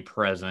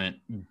omnipresent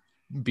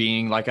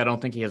being. Like, I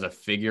don't think he has a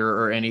figure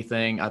or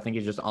anything. I think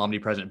he's just an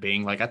omnipresent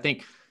being. Like, I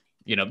think,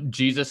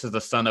 Jesus is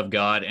the Son of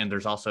God, and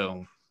there's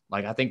also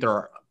like, I think there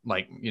are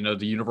like, the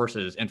universe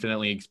is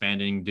infinitely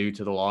expanding due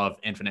to the law of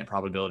infinite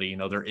probability.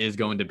 There is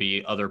going to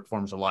be other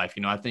forms of life.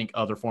 I think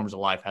other forms of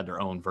life had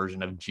their own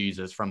version of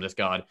Jesus from this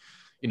God.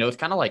 It's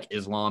kind of like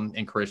Islam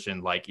and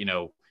Christian, like,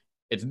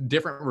 it's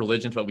different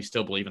religions, but we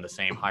still believe in the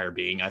same higher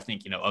being. I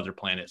think, other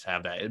planets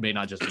have that. It may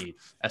not just be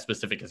as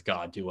specific as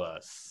God to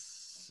us.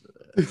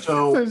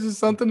 So There's just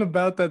something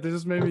about that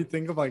just made me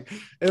think of like,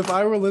 if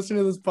I were listening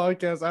to this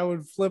podcast, I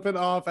would flip it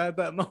off at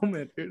that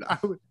moment, dude. I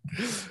would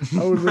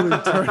really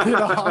turn it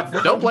off.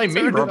 Don't blame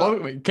me, Turn it bro.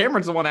 off.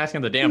 Cameron's the one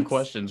asking the damn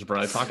questions,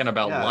 bro. Talking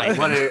about life.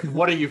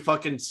 What are you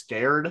fucking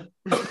scared?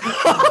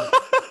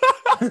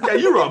 Yeah,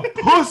 you're a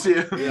pussy.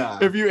 Yeah.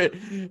 If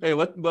you, hey,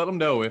 let them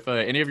know if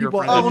any of your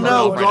People- friends. Oh are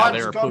no, right now, God's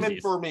they're coming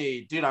pussies. for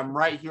me, dude. I'm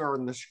right here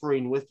on the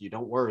screen with you.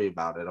 Don't worry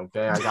about it,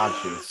 okay? I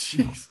got you.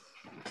 Jeez.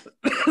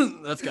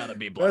 That's got to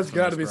be. That's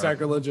got to be blasphemous, bro.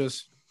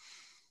 sacrilegious.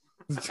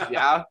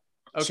 Yeah.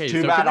 Okay,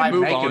 Too so bad can we I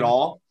move make on? it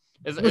all.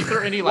 Is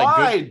there any like?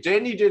 Why? Good...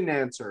 Danny didn't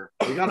answer.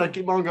 We gotta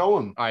keep on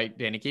going. All right,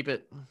 Danny, keep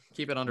it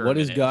under. What a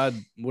is minute. God?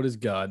 What is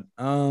God?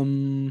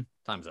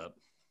 Time's up.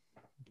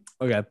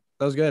 Okay,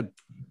 that was good.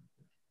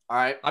 All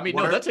right. I mean,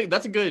 what no, are-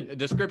 that's a good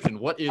description.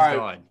 What is All right.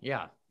 God?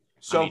 Yeah.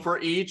 So I mean, for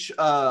each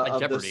like of the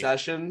Jeopardy.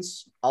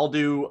 sessions, I'll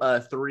do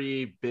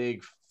 3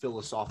 big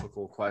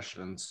philosophical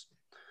questions.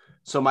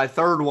 So my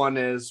third one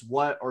is,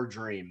 what are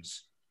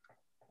dreams?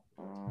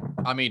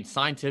 I mean,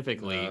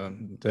 scientifically,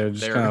 They're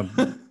just they're kind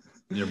of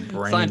your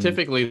brain.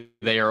 scientifically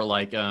they are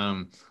like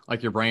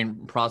your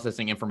brain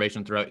processing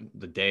information throughout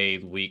the day,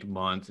 week,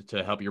 month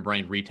to help your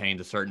brain retain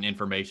the certain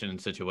information in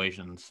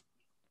situations.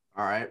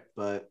 All right,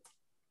 but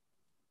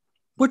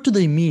What do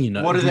they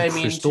mean? What do they mean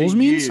to crystals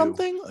mean you?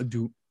 something?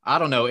 Do I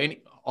don't know.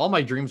 All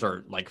my dreams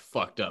are like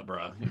fucked up,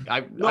 bro.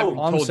 I've No, told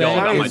I'm y'all saying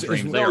about my is-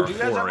 dreams. is- They No, are do you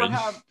guys ever horrid.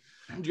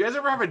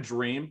 have a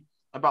dream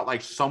about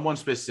like someone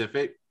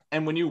specific,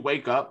 and when you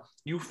wake up,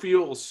 you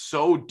feel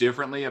so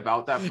differently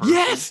about that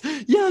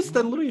person? Yes,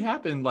 that literally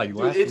happened like Dude,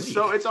 last it's week.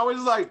 so it's always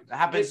like it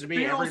happens it to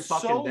me every feels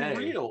fucking so day.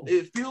 real.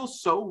 It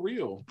feels so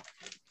real.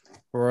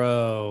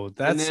 bro?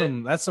 That's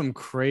then- some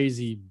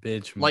crazy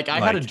bitch. Like I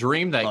had a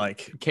dream that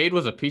like- Cade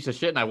was a piece of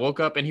shit, and I woke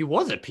up and he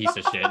was a piece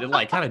of shit. It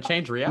like kind of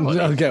changed reality.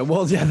 Okay,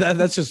 well, yeah,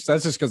 that's just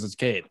because it's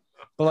Kate.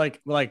 But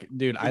like,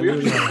 dude, I We were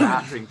literally just had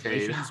laughing,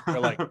 Cade. situations where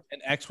like an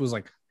ex was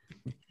like,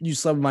 "You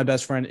slept with my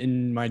best friend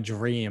in my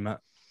dream.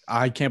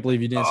 I can't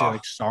believe you didn't say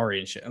like sorry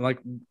and shit." And like,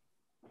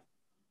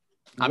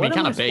 I what mean, am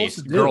kind I of supposed base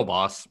to do? girl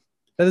boss.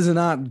 That is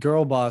not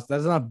girl boss. That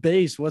is not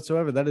base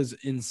whatsoever. That is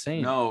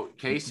insane. No,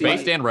 Casey.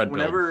 Based and red pill.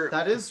 whenever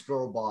that is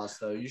girl boss,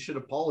 though. You should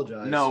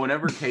apologize.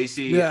 whenever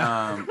Casey,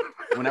 Yeah.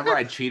 whenever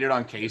I cheated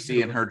on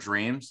Casey in her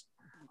dreams,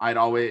 I'd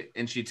always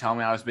and she'd tell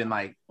me I was been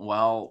like,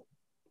 well,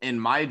 in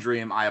my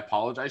dream, I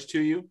apologize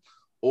to you,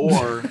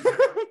 or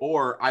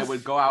I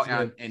would go out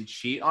and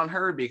cheat on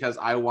her because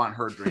I want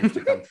her dreams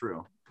to come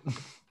true.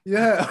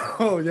 Yeah.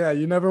 Oh yeah.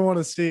 You never want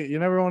to see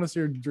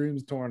your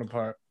dreams torn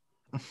apart.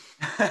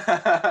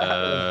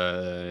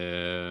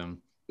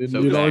 So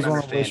You'd good. always I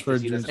want to wish understand, for a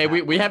 'cause he dream. doesn't-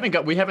 Hey, we haven't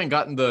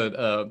gotten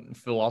the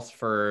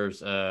philosophers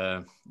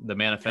the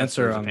manifestor's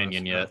Answer on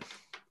opinion this. yet.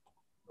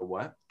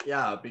 What?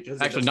 Yeah,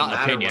 because it Actually, doesn't not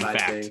matter opinion, what I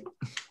fact. think.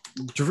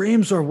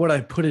 Dreams are what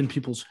I put in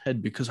people's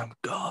head because I'm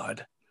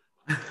God.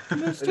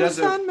 It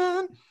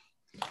doesn't-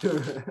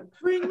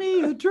 Bring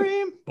me a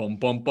dream. Bum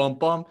bum bum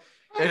bum.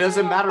 It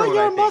doesn't matter But what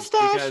your I think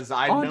mustache because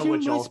I know onto what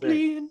my y'all think.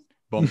 spleen.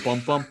 Bum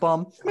bum bum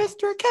bum.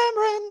 Mr.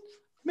 Cameron,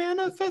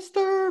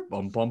 manifester.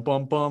 Bum bum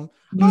bum bum.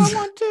 I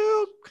want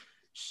to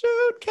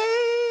shoot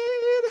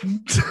Cade.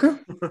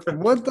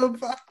 What the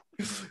fuck?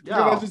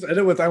 Yeah. I just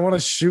edit with I want to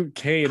shoot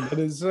Cade. That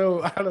is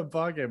so out of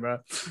pocket, bro.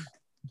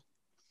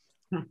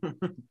 We're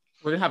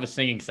gonna have a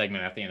singing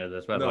segment at the end of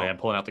this. By the No. way, I'm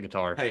pulling out the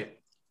guitar. Hey,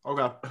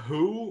 okay.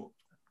 Who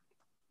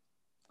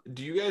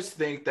do you guys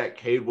think that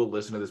Cade will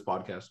listen to this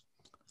podcast?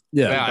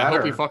 Yeah, I hope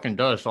better. he fucking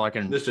does, so I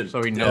can Listen,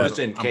 so he knows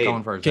listen, I'm Cade.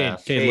 coming for his Cade,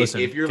 ass. Cade, Cade, listen.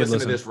 if you're Cade, listening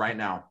listen. to this right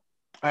now,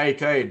 Hey,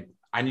 Cade,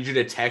 I need you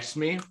to text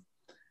me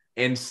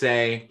and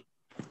say,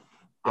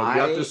 we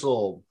got this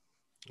little.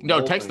 No,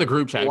 whole text thing. the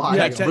group chat. Why?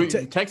 Yeah, Text,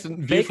 te- text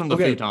views from the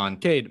okay. futon.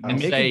 Cade, And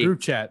make say- a group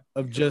chat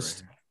of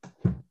just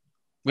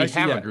We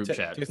Actually, have yeah, a group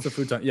chat. Text the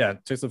futon. Yeah,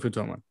 text the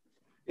futon one.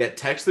 Yeah,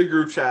 text the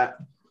group chat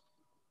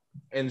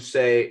and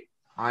say,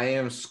 I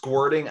am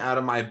squirting out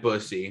of my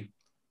bussy.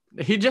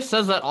 He just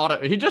says that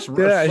He just Yeah,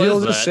 says he'll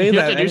that. just say You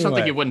have that to do something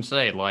anyway. you wouldn't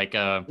say, like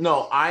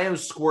No, I am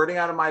squirting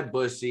out of my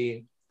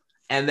bussy.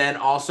 And then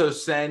also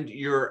send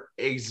your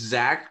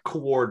exact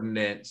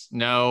coordinates.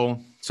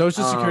 no.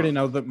 Social security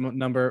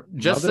number.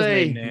 Just mother's say,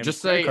 maiden name,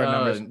 just credit say, card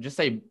numbers. just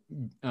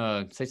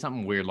say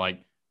something weird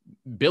like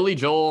Billy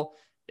Joel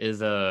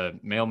is a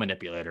male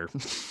manipulator.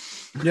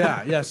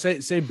 Yeah.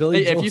 Say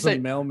Billy If Joel's you say a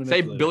male say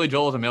manipulator. Billy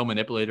Joel is a male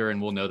manipulator,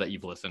 and we'll know that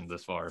you've listened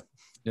this far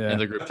Yeah. in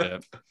the group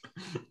chat.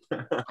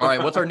 All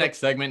right, what's our next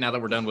segment now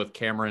that we're done with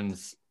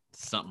Cameron's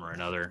something or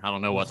another? I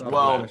don't know what's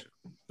Well,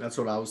 That's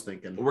what I was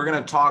thinking. we're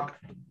going to talk.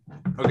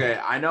 Okay,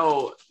 I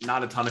know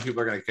not a ton of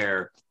people are going to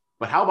care,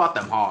 but how about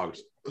them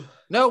hogs?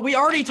 No, we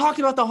already talked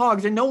about the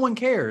hogs, and no one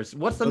cares.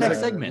 What's the next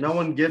segment? No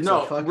one gives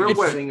No, a fucking real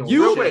quick, single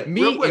You, real shit. quick.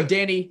 me, and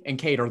Danny and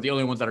Kate are the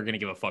only ones that are going to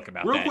give a fuck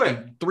about Real that. quick.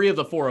 And 3 of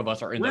the 4 of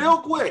us are in Real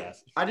the quick.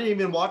 podcast. I didn't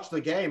even watch the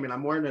game, and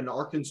I'm wearing an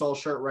Arkansas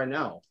shirt right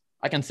now.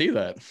 I can see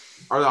that.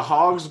 Are the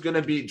hogs going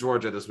to beat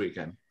Georgia this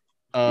weekend?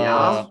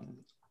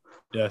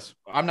 Yes.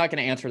 I'm not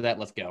going to answer that.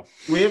 Let's go.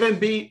 We haven't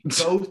beat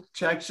both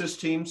Texas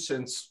teams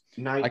since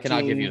I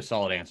cannot give you a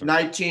solid answer.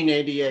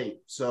 1988,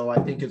 so I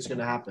think it's going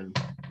to happen.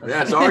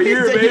 Yeah, it's our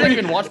year, He baby. doesn't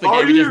even watch the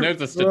Our game. He just year. knows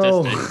the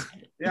statistics.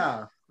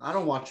 Yeah, I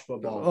don't watch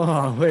football.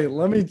 Oh wait,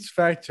 let me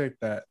fact check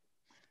that.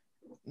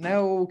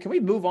 No, can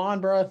we move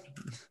on, bro?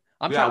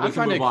 I'm Yeah, we can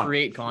trying to move on.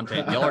 create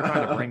content. Y'all are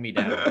trying to bring me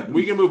down.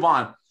 We can move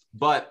on.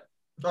 But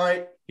All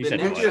right, He The said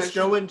next what? just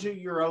go into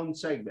your own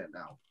segment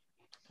now.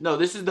 no,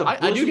 this is the I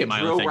do Bussy get my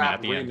own drill segment rap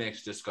at the end.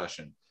 remix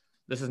discussion.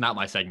 This is not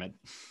my segment.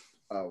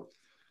 Oh,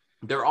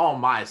 They're all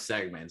my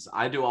segments.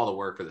 I do all the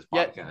work for this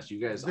Yeah. podcast. You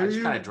guys, Do I just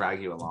you? kind of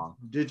drag you along.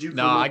 did you?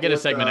 No, come I up get a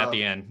with, segment at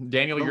the end.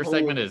 Daniel, the your whole-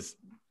 segment is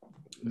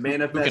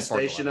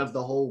manifestation fertilize? of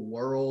the whole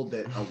world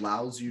that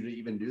allows you to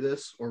even do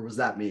this, or was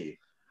that me?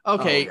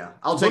 okay. Oh, yeah.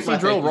 I'll take Bussy my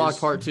Drill thank Rock yous.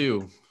 Part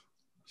 2.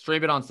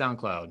 Stream it on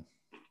SoundCloud.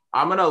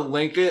 I'm gonna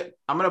link it.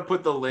 I'm gonna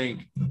put the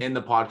link in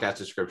the podcast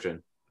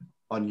description.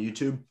 On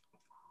YouTube.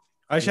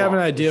 I should have an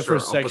Well, idea for sure, a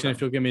I'll put section that.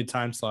 if you'll give me a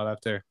time slot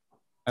after.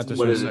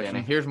 What is some- it?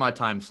 Danny? Here's my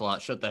time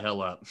slot. Shut the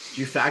hell up. Did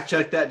you fact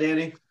check that,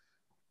 Danny?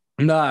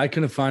 No, I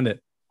couldn't find it.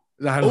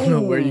 I don't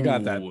know where you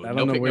got that. Ooh, I don't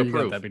no know pick, where no you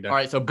proof. got that. Big dog. All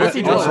right, so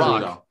Bussy Drill Also,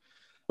 Rock. though,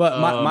 But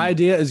my Um,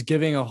 idea is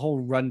giving a whole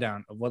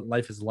rundown of what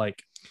life is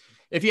like.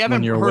 If you haven't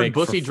when you're heard awake for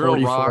Bussy Drill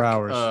 44 Rock,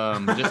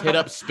 hours. just hit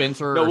up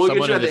Spencer No, or we'll get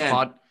someone you in at the this end.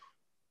 pod.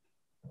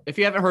 If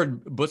you haven't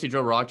heard Bussy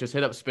Drill Rock, just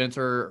hit up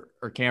Spencer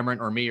or Cameron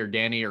or me or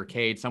Danny or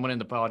Cade, someone in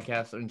the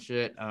podcast and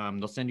shit.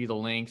 They'll send you the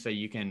link so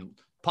you can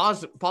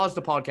pause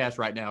the podcast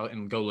right now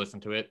and go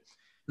listen to it.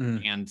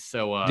 Mhm. And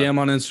so, DM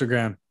on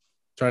Instagram.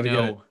 Try to get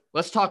it. no,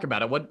 let's talk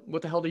about it.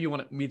 What the hell do you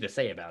want me to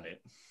say about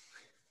it?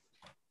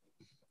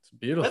 It's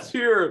beautiful. let's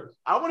hear.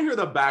 I want to hear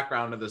the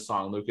background of this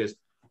song, Lucas.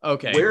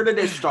 Okay. Where did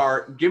it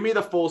start? Give me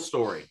the full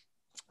story.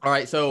 All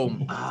right. So,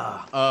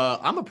 Ah,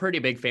 I'm a pretty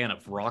big fan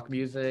of rock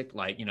music,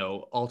 like,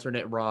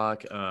 alternate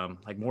rock,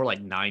 like more like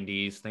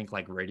 90s, think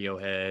like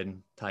Radiohead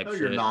type no,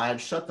 shit. you're not.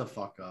 Shut the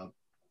fuck up.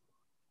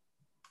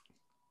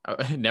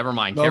 Never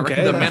mind. Okay.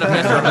 Cameron, the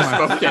manifesto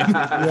has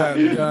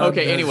spoken. Yeah,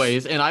 Okay.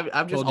 Anyways, and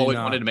I've just Told you always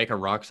not. wanted to make a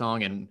rock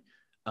song, and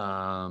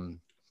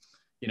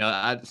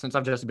since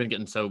I've just been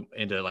getting so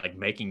into like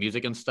making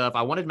music and stuff,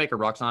 I wanted to make a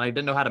rock song. I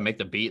didn't know how to make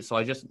the beat, so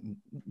I just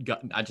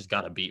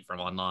got a beat from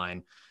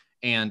online,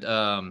 and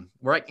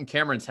we're at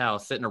Cameron's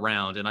house sitting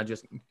around, and I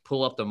just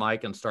pull up the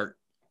mic and start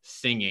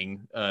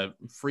singing,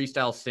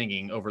 freestyle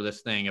singing over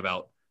this thing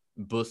about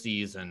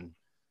bussies and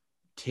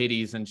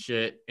titties and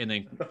shit, and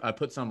then I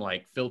put some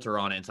like filter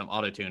on it and some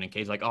auto-tune, and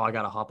Kate's like, oh, I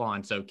gotta hop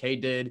on. So Kate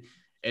did,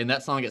 and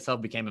that song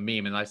itself became a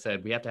meme, and I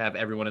said we have to have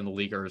everyone in the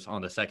leaguers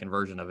on the second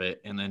version of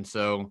it, and then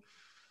so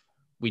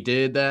we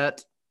did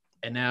that,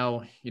 and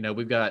now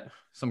we've got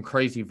some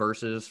crazy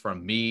verses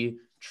from me,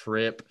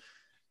 Trip,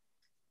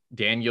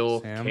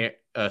 Daniel,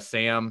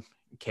 Sam,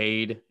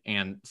 Cade,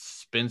 and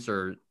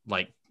Spencer,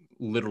 like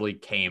literally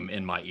came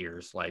in my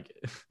ears, like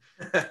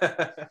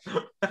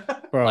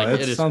Bro, like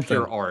it's it is something.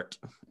 pure art.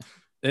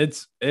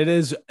 It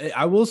is.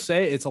 I will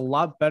say it's a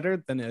lot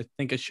better than I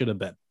think it should have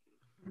been.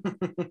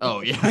 Oh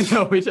yeah,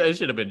 no, it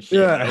should have been shit.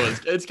 Yeah.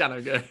 It's kind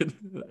of good.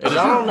 Is that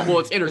on- Well,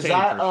 it's entertaining. Is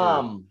that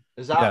for sure.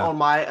 is that Yeah. on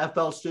my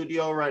FL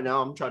Studio right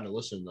now? I'm trying to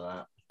listen to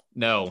that,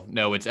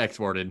 No, it's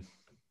exported.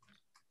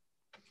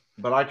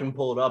 but I can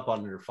pull it up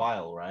on your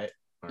file, right?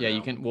 Or Yeah, no?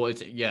 you can. Well,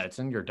 it's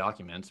in your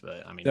documents,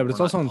 but I mean, Yeah, but it's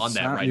we're also not on that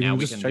Sound- right you now. can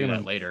We just can check do it that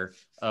on- later.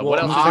 Well, What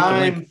else?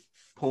 I'm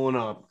pulling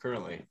up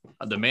currently.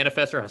 The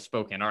manifestor has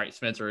spoken. All right,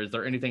 Spencer, is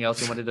there anything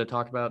else you wanted to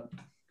talk about?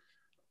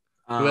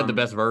 Who had the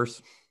best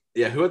verse?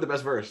 Yeah, who had the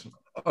best verse?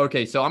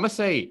 Okay, so I'm gonna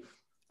say,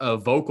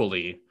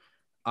 vocally,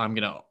 I'm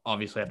gonna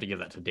obviously have to give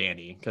that to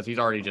Danny because he's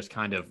already just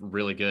kind of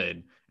really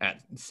good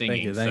at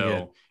singing.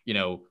 Thank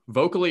you.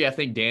 Vocally, I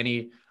think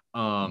Danny,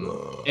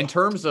 in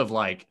terms of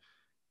like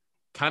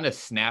kind of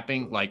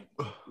snapping, like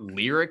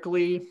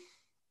lyrically,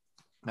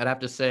 I'd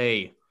have to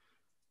say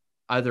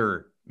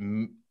either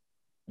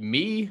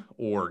me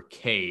or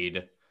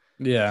Cade?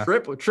 Yeah.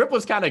 Trip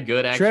was kind of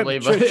good actually,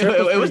 Trip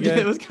but was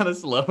it was kind of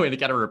slow and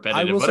kind of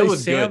repetitive. I will but say it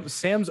was good.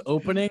 Sam's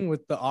opening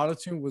with the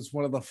autotune was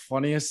one of the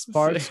funniest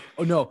parts.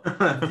 Oh no,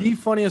 the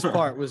funniest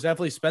part was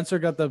definitely Spencer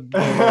got the.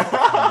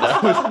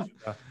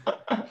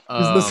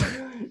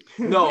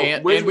 No,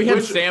 and we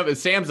had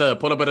Sam's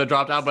put a bit of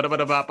drop down, but yeah,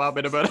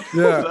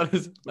 that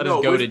is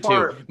goated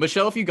too.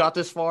 Michelle, if you got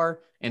this far,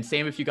 and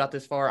Sam, if you got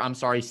this far, I'm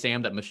sorry,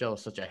 Sam, that Michelle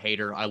is such a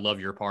hater. I love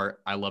your part.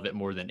 I love it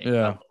more than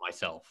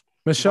myself.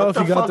 Michelle, if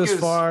you got this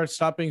far,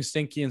 stop being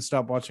stinky and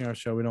stop watching our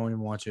show. We don't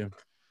even watch you.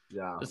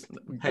 Yeah. This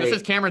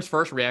is Cameron's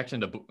first reaction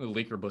to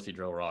Leaker Bussy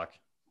Drill Rock.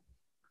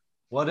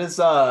 What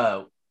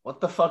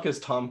the fuck is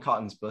Tom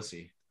Cotton's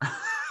bussy?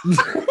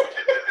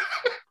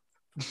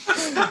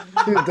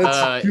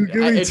 Dude,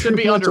 it should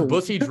be under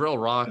Bussy Drill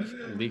Rock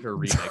Leaker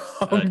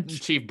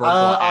remix. Chief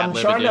Burkle I'm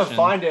trying to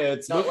find it.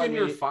 It's not look in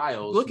your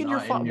files. Look in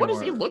your file. What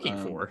is he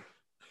looking for?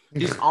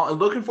 He's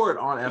looking for it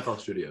on FL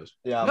Studios.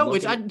 Yeah. No,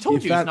 I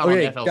told you it's not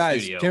on FL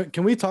guys, Studio.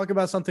 Can we talk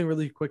about something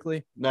really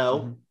quickly?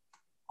 No.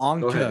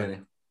 Anka. Go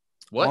ahead,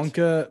 what?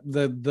 Anka,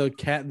 the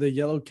cat, the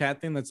yellow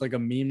cat thing that's like a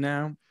meme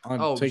now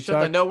on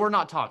TikTok. No, we're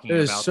not talking it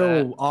about is so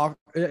that.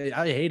 awkward.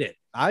 I hate it.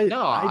 I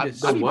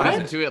listen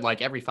what? to it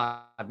like every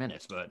 5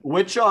 minutes, but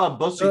Which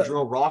Bussy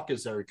Drill Rock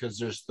is there? Because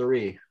there's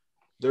 3.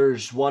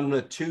 There's one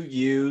with 2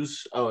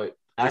 U's. Oh,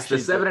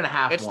 actually, the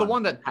 7.5. It's the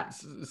one that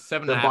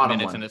 7.5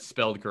 minutes and it's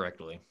spelled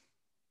correctly.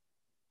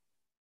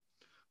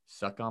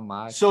 Suck on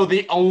my. So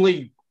the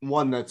only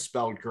one that's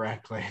spelled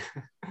correctly.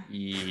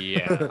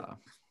 Yeah.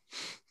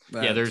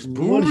 Yeah, there's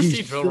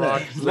Bussy Drill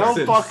Rock. No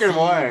fucking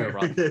way.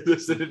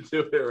 Listen to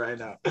it right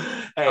now.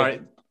 Hey, all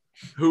right.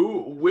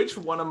 Which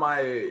one of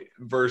my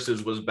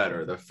verses was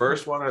better, the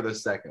first one or the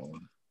second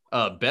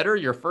one? Better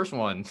your first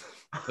one.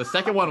 The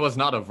second one was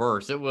not a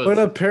verse. It was. But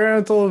a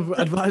parental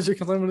advisor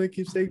comes in when they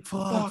keep saying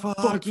fuck.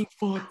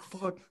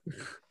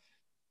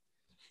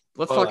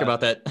 Let's talk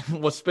about that.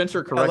 Was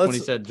Spencer correct when he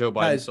said Joe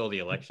Biden stole the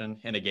election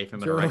and it gave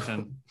him an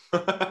erection?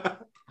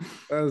 That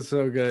was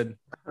so good.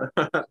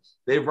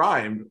 They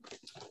rhymed.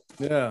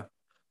 Yeah.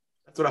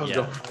 That's what I was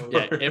going for.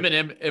 Yeah,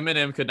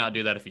 Eminem could not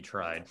do that if he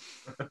tried.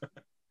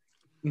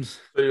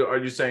 So are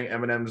you saying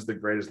Eminem's the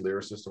greatest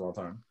lyricist of all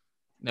time?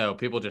 No,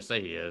 people just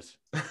say he is.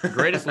 The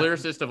greatest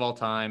lyricist of all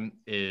time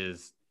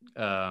is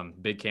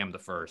Big Cam the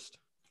First.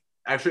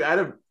 Actually, I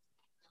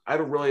had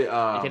a really. You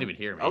can't even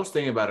hear me. I was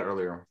thinking about it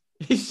earlier.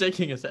 He's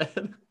shaking his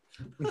head.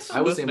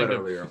 I was thinking about it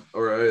earlier,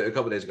 or a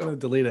couple days ago. I'm gonna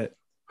delete it.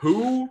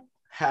 Who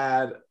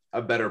had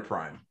a better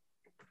prime?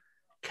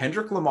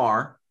 Kendrick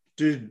Lamar.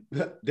 Dude,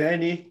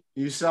 Danny,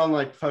 you sound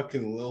like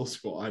fucking Lil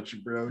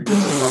Squatch, bro.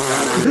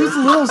 Who's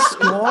Lil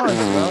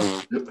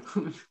Squatch,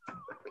 bro?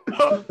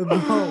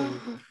 No.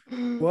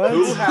 What?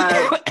 Who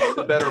had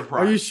a better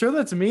prime? Are you sure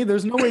that's me?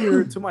 There's no way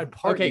you're to my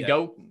party. Okay,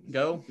 go.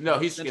 No,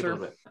 he's skipped a little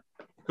bit.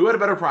 Who had a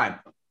better prime?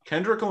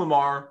 Kendrick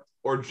Lamar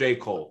or J.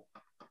 Cole?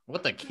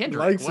 What the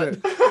Kendrick? Likes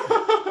it.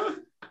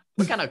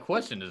 What kind of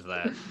question is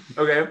that?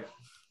 Okay.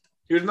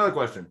 Here's another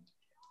question.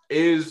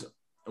 Is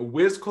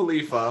Wiz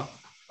Khalifa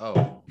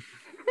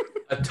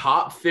a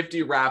top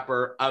 50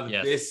 rapper of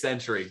this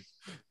century?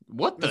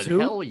 What the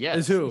hell? Yes.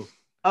 Is who?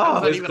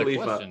 Oh, Wiz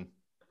Khalifa.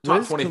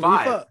 Top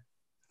 25.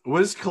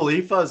 Wiz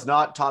Khalifa is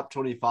not top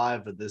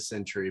 25 of this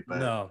century, but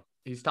no.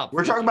 He's top 50.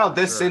 We're talking about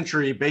this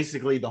century,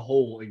 basically the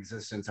whole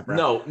existence of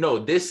rap. No,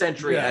 this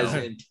century as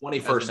in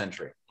 21st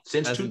century.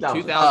 Since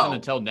 2000. 2000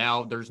 until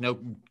now, there's no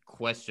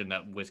question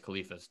that Wiz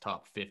Khalifa's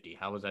top 50.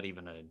 How is that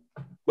even a...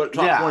 But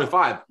top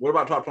 25. What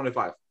about top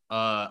 25?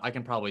 I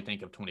can probably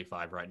think of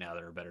 25 right now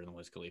that are better than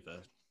Wiz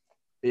Khalifa.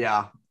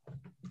 Yeah.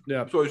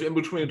 So it's in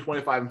between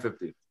 25 and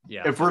 50.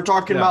 Yeah. If we're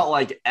talking about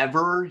like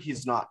ever,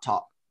 he's not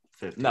top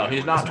 50. No,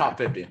 he's not top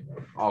 50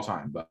 all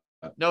time, but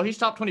no, he's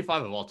top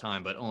 25 of all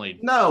time, but only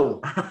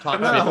top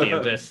 50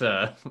 of this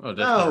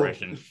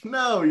generation.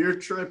 No, you're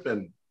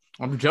tripping.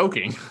 I'm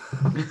joking.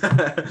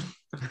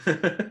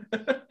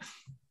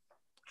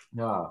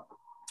 No.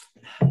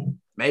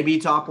 Maybe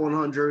top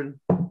 100.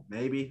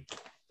 Maybe.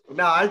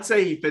 No, I'd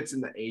say he fits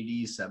in the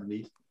 80s,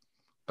 70s.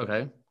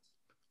 Okay.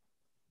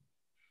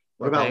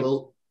 What about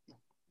Lil?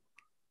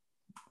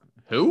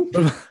 Who?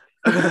 Do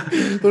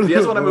you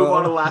guys want to move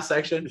on to the last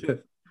section?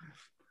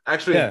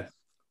 Actually,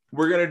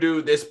 we're going to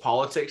do this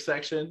politics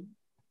section,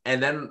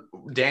 and then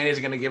Danny's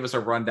going to give us a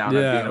rundown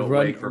of being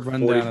awake for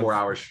 44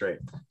 hours straight.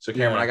 So,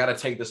 Cameron, I got to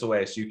take this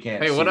away so you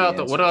can't. Hey, what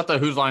about the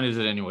Whose Line Is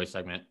It Anyway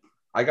segment?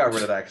 I got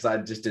rid of that because I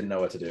just didn't know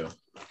what to do.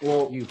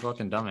 Well, you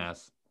fucking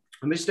dumbass.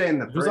 Let me stay in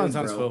the Whose Line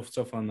sounds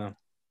so fun, though.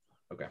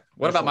 Okay.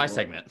 What about my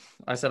segment?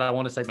 I said I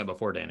want a segment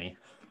before Danny.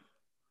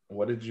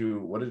 What did you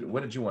want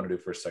to do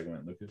for a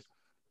segment, Lucas?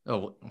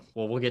 Oh,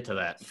 well, we'll get to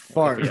that.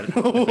 Fart.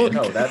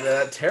 No,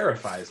 that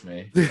terrifies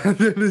me.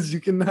 You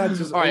cannot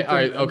just. All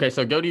right. Okay,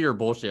 so go to your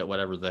bullshit,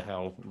 whatever the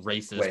hell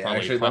racist. Wait,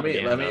 actually, let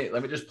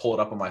me just pull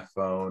it up on my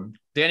phone.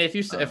 Danny,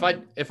 if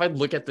I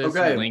look at this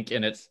link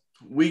and it's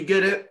we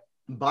get it,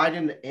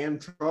 Biden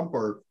and Trump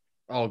are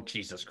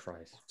Jesus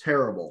Christ,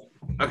 terrible.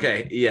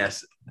 Okay,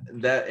 yes,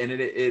 that and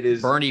it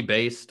is Bernie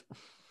based.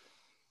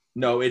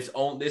 No, it's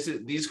only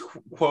these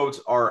quotes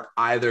are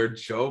either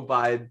Joe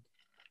Biden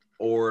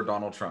or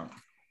Donald Trump.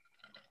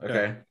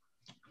 Okay.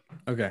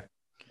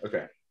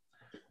 Okay.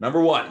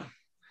 Number one,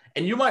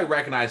 and you might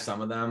recognize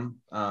some of them,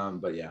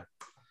 but yeah.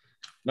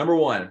 Number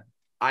one,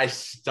 I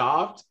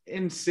stopped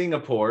in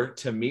Singapore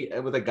to meet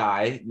with a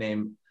guy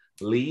named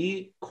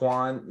Lee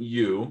Kuan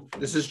Yew.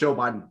 This is Joe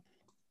Biden.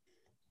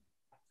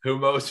 Who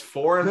most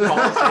foreign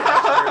policy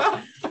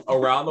expert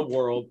around the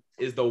world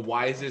is the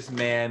wisest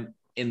man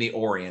in the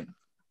Orient.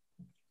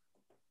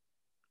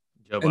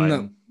 Joe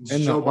Biden.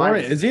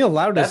 Is he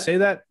allowed to say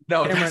that?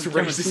 No, Cameron, that's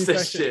racist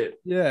as shit.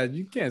 Yeah,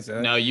 you can't say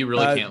that. No, you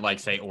really can't like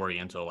say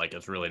Oriental. Like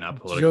it's really not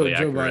politically Joe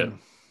accurate. Biden.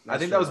 I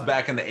think that was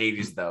back in the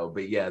 80s, though.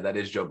 But yeah, that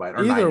is Joe Biden.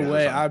 Or Either 90s or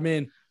way, something. I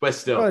mean, but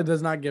still, probably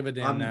does not give a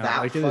damn I'm now. that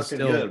Like, it fucking is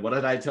still good. What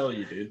did I tell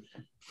you, dude?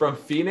 from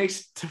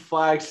Phoenix to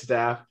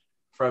Flagstaff,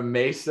 from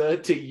Mesa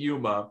to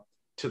Yuma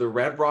to the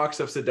Red Rocks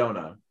of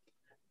Sedona,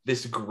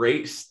 this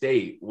great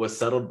state was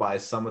settled by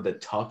some of the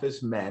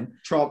toughest men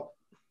Trump.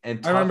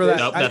 and I remember toughest,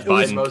 that. Nope, that's it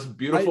was- Biden. most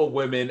beautiful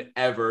women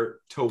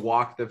ever to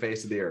walk the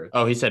face of the earth.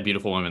 Oh, he said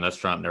beautiful women. That's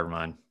Trump. Never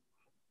mind.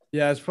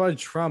 Yeah, it's probably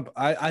Trump.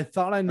 I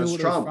thought I knew That's what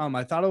it Trump. was from.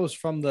 I thought it was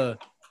from the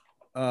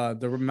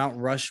Mount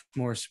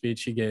Rushmore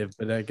speech he gave,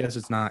 but I guess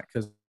it's not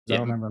because I Yeah.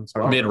 don't remember. I'm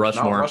sorry. Mid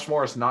Rushmore. Mount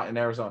Rushmore is not in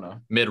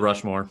Arizona. Mid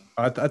Rushmore.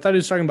 I thought he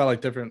was talking about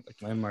like different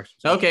like, landmarks.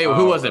 Okay, Oh,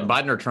 who was it? oh.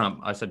 Biden or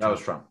Trump? I said That Trump.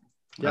 was Trump.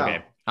 Yeah.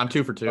 Okay, I'm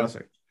 2 for 2.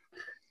 Classic.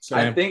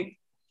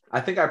 I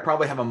think I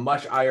probably have a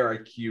much higher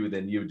IQ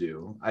than you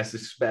do. I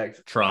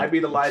suspect Trump. I'd be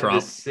delighted Trump.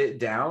 to sit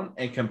down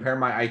and compare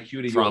my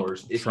IQ to Trump.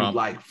 yours if Trump. you'd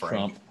like,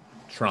 Frank.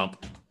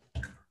 Trump.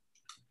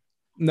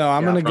 No,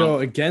 I'm Yeah, gonna go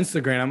Trump. against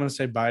the grain. I'm gonna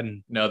say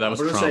Biden. No, that was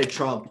We're Trump. gonna say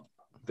Trump.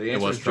 The It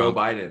answer was is Joe Trump.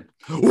 Biden.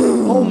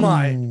 Oh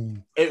my!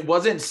 It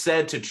wasn't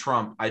said to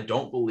Trump, I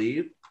don't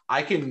believe.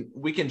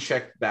 We can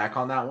check back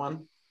on that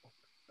one.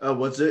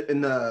 Was it in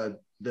the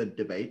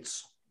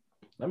debates?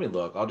 Let me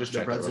look. I'll just The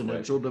check that real quick.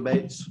 presidential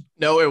debates?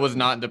 No, it was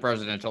not in the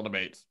presidential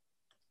debates.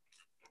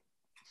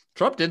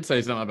 Trump did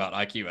say something about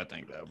IQ, I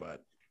think, though,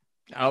 but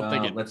I don't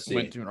think it let's see.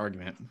 went to an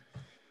argument.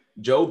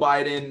 Joe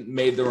Biden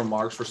made the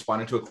remarks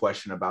responding to a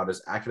question about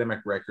his academic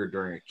record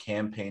during a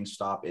campaign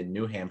stop in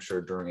New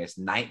Hampshire during his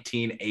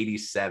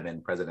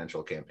 1987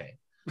 presidential campaign.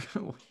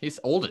 He's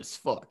old as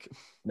fuck.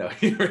 No,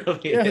 he really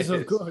Yes, is.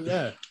 of course.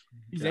 Yeah.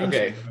 He's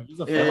Okay. ancient. He's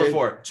a Yeah. Number It-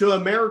 4. To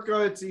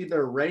America, it's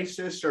either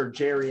racist or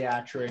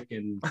geriatric,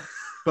 and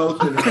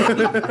both. In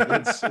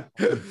it's,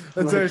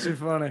 That's actually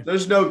funny.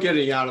 there's no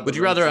getting out of. Would the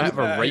you rather racist. have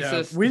a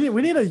racist? We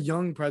need a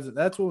young president.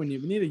 That's what we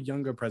need. We need a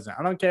younger president.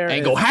 I don't care. Ain't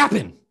if- gonna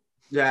happen.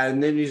 Yeah,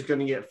 and then he's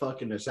gonna get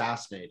fucking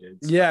assassinated.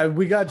 Yeah,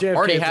 we got JFK.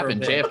 Already for a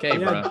happened. bit. JFK,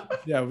 Yeah, bro.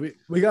 yeah,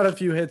 we got a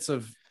few hits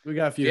of. We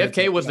got a few. hits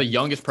JFK of- was the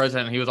youngest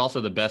president. He was also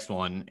the best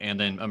one, and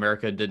then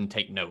America didn't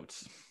take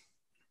notes.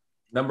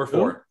 Number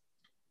 4.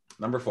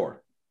 Number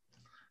 4.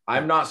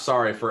 I'm not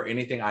sorry for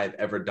anything I've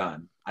ever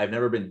done. I've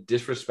never been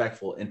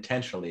disrespectful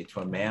intentionally to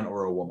a man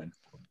or a woman.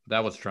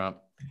 That was Trump.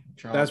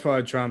 That's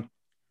probably Trump.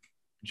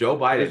 Joe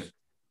Biden.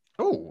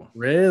 Oh,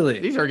 Really?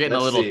 these are getting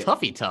Let's a little see.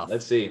 toughy tough.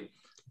 Let's see.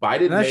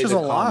 Biden That's made just the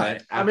a lie.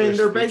 comment. I after mean, a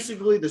they're speech-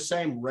 basically the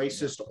same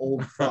racist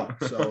old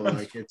fuck. So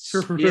like, it's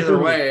True. either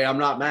way. I'm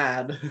not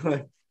mad.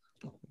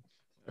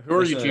 Who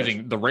are you Yes,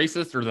 choosing, the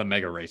racist or the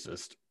mega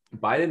racist?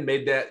 Biden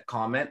made that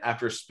comment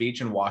after a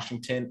speech in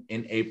Washington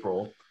in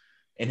April.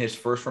 In his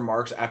first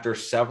remarks, after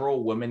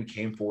several women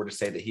came forward to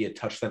say that he had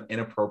touched them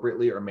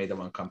inappropriately or made them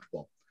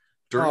uncomfortable.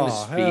 During the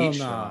Oh, hell speech,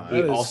 no. he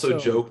That is also so-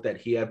 joked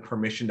that he had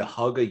permission to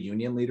hug a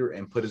union leader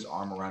and put his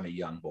arm around a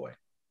young boy.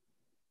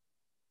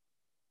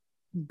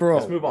 Bro,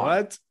 Let's move on.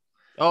 what?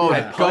 Oh,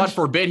 Yeah. God Punch-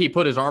 forbid he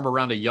put his arm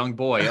around a young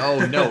boy.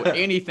 Oh, no,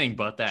 anything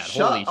but that.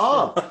 Holy Shut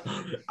up.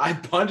 I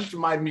punched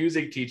my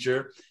music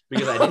teacher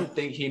because I didn't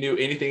think he knew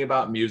anything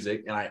about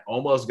music, and I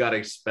almost got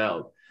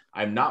expelled.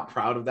 I'm not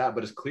proud of that,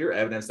 but it's clear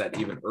evidence that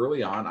even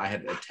early on, I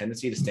had a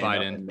tendency to stand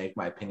Biden. up and make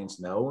my opinions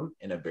known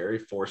in a very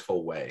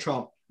forceful way.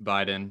 Trump.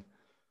 Biden.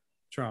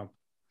 Trump.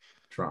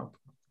 Trump.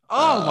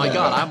 Oh, my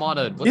God. I'm on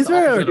a. what's He's the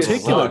very opposite of a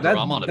articulate. rock, bro?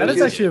 I'm on a That is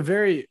biscuit. actually a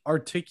very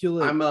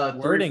articulate I'm a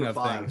 3 wording for of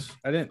 5. things.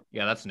 I didn't.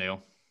 Yeah, that's new.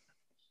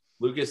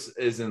 Lucas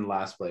is in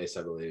last place,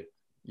 I believe.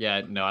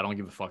 Yeah, no, I don't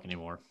give a fuck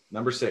anymore.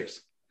 Number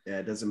 6. Yeah,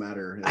 it doesn't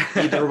matter.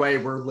 Either way,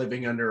 we're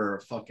living under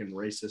a fucking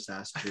racist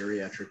ass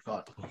geriatric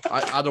fuck.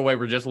 Either way,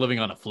 we're just living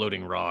on a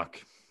floating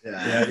rock.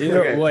 Yeah.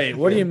 Either Okay. Wait,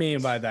 what do you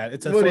mean by that?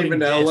 It's a I don't floating even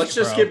know. disc, Let's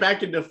just bro. get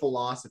back into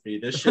philosophy.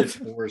 This shit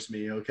bores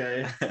me,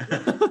 okay?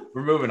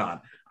 We're moving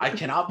on. I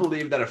cannot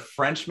believe that a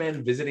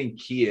Frenchman visiting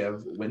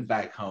Kiev went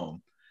back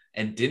home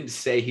and didn't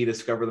say he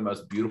discovered the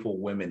most beautiful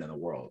women in the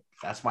world.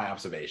 That's my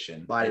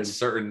observation. Biden. It's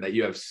certain that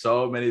you have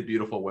so many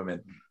beautiful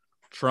women.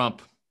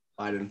 Trump.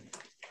 Biden.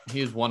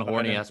 He's one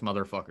horny ass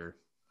motherfucker.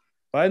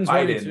 Biden's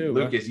Biden, 22,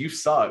 bro. Lucas, you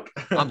suck.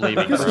 I'm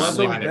leaving. This is I'm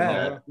so leaving it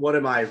bad. all. What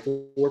am I?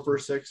 4 for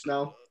 6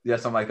 now? Yeah,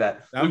 something like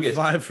that. I'm Lucas,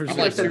 5 for you I'm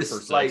 6. like said 6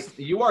 this, for like 6.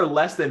 you are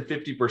less than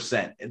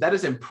 50%. That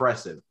is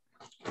impressive.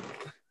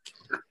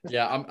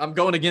 Yeah, I'm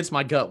going against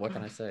my gut. What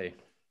can I say?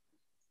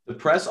 The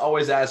press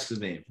always asks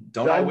me,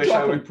 "Don't I wish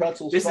I would?"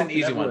 pretzels? This is an fucking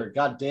easy one. everywhere.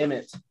 God damn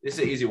it. This is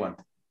an easy one.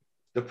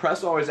 The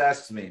press always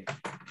asks me,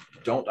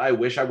 don't I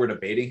wish I were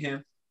debating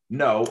him?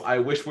 No, I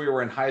wish we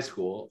were in high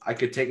school. I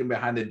could take him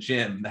behind the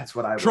gym. That's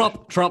what I wish.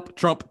 Trump.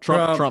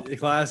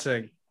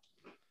 Classic.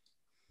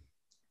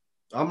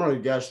 I'm gonna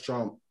guess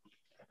Trump.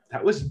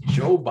 That was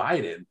Joe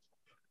Biden.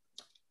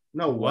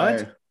 No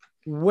What? way.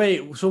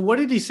 Wait, so what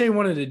did he say he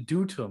wanted to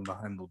do to him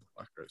behind the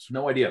blockers?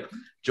 No idea.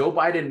 Joe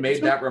Biden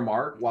made that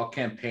remark while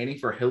campaigning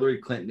for Hillary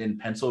Clinton in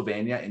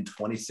Pennsylvania in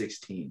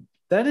 2016.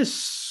 That is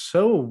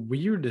so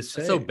weird to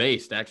say. That's so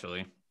based,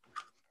 actually.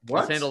 What?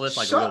 Let's handle this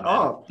like Shut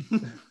a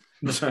real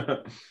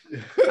up.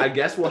 I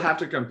guess we'll have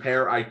to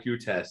compare IQ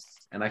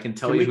tests, and I can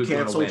tell Can you we who's going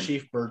to cancel win.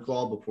 Chief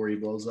Birdclaw before he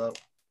blows up?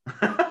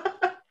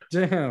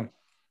 Damn.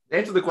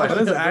 Answer the question.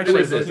 What is actually Who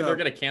is this? They're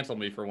going to cancel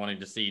me for wanting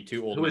to see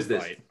two old Who men is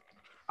this? fight.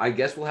 I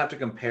guess we'll have to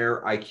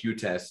compare IQ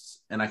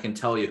tests, and I can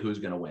tell you who's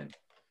going to win.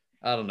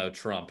 I don't know.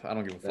 Trump. I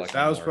don't give a fuck.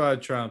 That was anymore.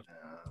 probably Trump.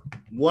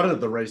 What are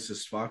the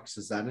racist fucks?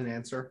 Is that an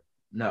answer?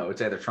 No, it's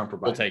either Trump or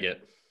Biden. We'll take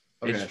it.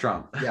 It's Okay.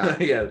 Trump. Yeah.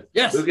 yeah.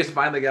 Yes. Lucas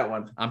finally got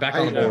one. I'm back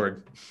on the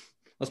board.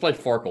 Let's play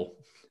Farkle.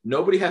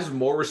 Nobody has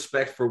more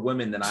respect for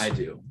women than I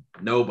do.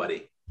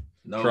 Nobody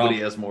Trump.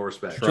 has more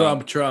respect.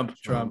 Trump. Trump.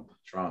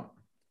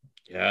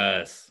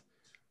 Yes.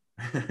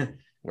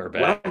 We're What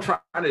back. I'm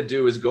trying to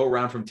do is go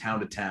around from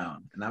town to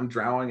town, and I'm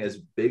drawing as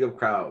big of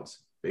crowds,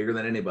 bigger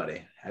than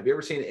anybody. Have you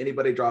ever seen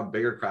anybody draw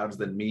bigger crowds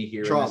than me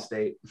here in Trump. the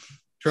state?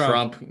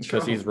 Trump, because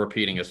Trump. he's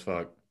repeating as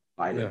fuck.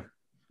 Biden. Yeah.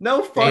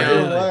 No fucking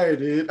Yeah. way,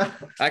 dude.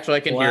 Actually, I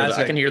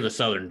can hear the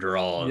southern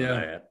drawl in Yeah.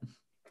 that.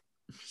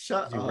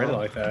 Shut You up. read it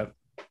like that.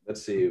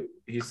 Let's see.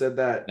 He said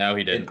that No,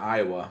 he in didn't.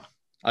 Iowa.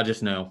 I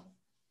just know.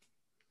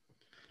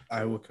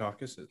 Iowa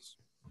caucuses.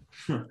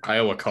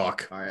 Iowa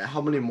cock. All right,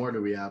 how many more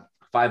do we have?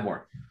 5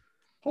 more.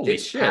 Holy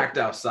It's shit. packed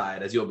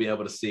outside, as you'll be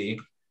able to see.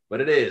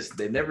 But it is.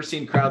 They've never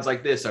seen crowds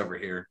like this over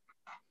here.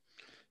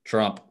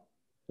 Trump.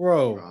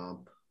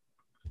 Bro,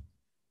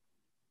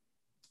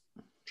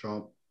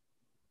 Trump.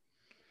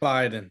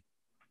 Biden.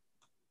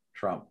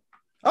 Trump.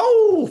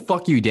 Oh,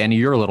 fuck you, Danny.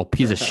 You're a little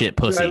piece of shit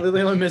Dude, I pussy.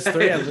 literally only missed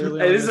 3. I literally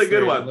Hey, only this is a missed good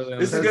 3. one. Literally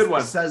This is only a good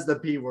one. Says the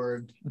P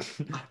word.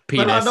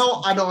 Penis. But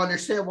I don't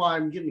understand why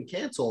I'm getting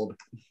canceled.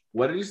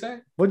 What did you say?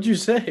 What'd you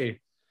say?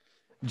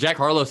 Jack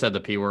Harlow said the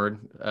P word.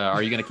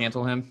 Are you going to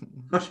cancel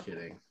him? Just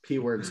kidding. P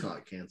word's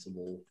not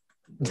cancelable.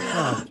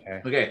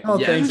 Okay. Okay. Oh,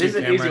 yeah, thank this is you,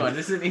 an easy Cameron. one.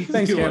 This is an easy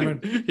Thanks, one.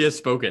 Cameron. He has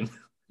spoken.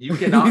 You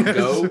cannot Yes,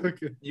 go.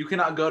 okay. You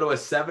cannot go to a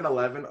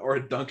 7-Eleven or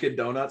a Dunkin'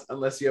 Donuts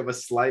unless you have a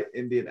slight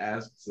Indian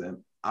accent.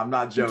 I'm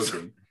not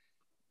joking.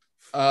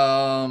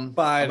 I'm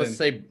gonna Biden.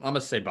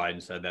 say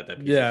Biden said that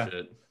piece Yeah. of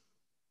shit.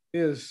 He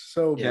is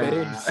so Yeah.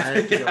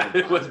 big. Yeah,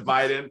 it was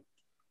Biden.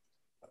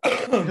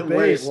 Wait,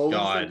 Base. what was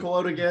God. the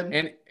quote again?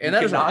 And You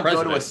that is our cannot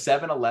go to a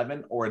president.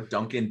 7-Eleven or a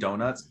Dunkin'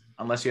 Donuts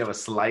unless you have a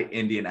slight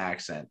Indian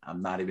accent.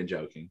 I'm not even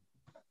joking.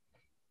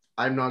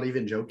 I'm not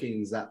even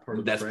joking. Is that part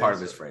of the That's phrase? part of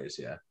his phrase,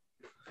 yeah.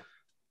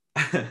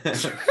 I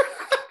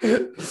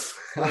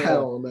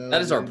don't know.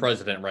 That is our dude.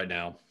 president right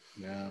now.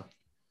 Yeah.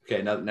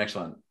 Okay, now next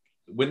one.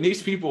 When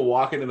these people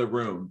walk into the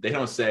room, they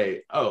don't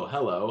say, "Oh,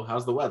 hello,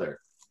 how's the weather?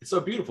 It's so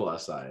beautiful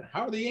outside.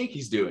 How are the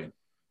Yankees doing?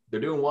 They're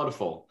doing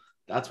wonderful."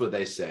 That's what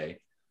they say.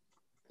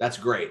 That's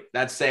great.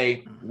 That's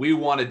say, "We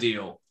want a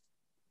deal."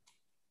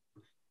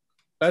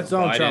 That's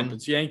Donald Biden. Trump.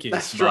 It's Yankees.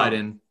 That's Trump.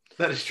 Biden.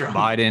 That is Trump.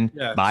 Biden.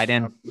 Yeah,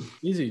 Biden.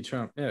 Easy,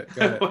 Trump. Yeah,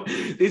 got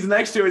it. These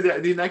next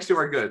two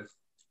are good.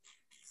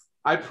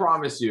 I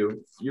promise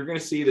you, you're going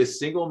to see the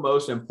single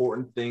most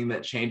important thing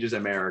that changes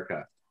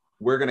America.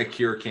 We're going to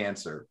cure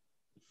cancer.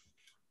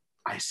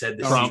 I said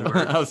this. Trump.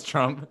 That was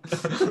Trump.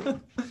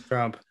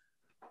 Trump.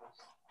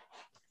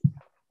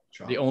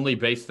 The only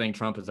base thing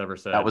Trump has ever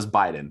said. That was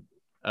Biden.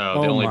 the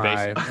only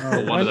base. Oh,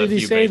 one when of the did he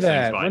few say base things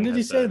that? Biden When did he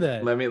has say said.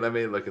 that? Let me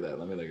look at that.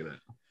 Let me look at that.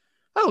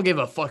 I don't give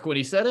a fuck when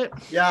he said it.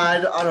 Yeah,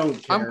 I don't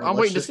care. I'm Let's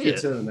waiting to just see get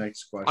it. to the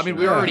next question. I mean,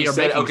 we already He are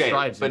said, making okay,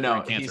 strides but in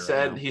no, curing he cancer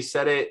said right now. he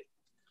said it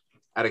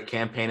at a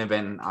campaign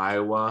event in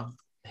Iowa.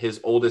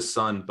 His oldest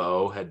son,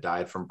 Bo, had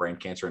died from brain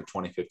cancer in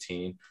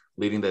 2015,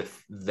 leading the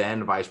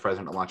then vice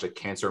president to launch a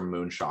cancer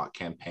moonshot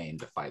campaign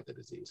to fight the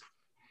disease.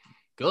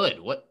 Good.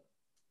 What?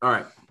 All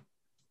right.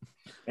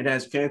 And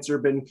has cancer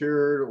been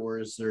cured, or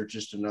is there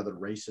just another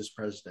racist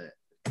president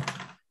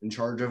in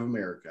charge of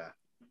America?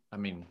 I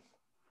mean,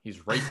 he's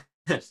racist,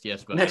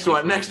 yes, but Next he's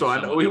one. making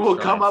some We good will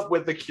come strides. up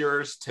with the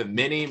cures to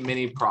many,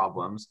 many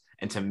problems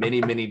and to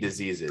many, many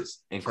diseases,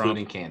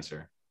 including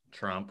cancer.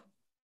 Trump.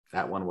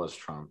 That one was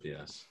Trump,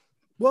 yes.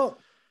 Well,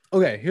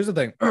 okay, here's the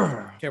thing.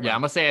 Cameron, Yeah, I'm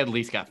gonna say I at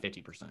least got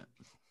 50%.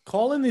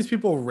 calling these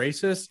people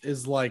racist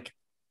is like,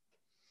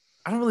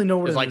 I don't really know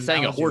what It's an like saying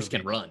a analogy horse would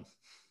can be. run.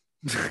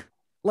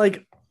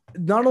 Like,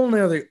 not only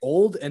are they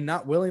old and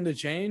not willing to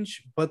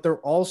change, but they're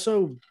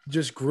also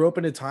just grew up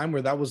in a time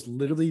where that was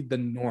literally the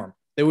norm.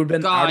 They would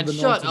have been out of God,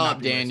 the norm shut to not up,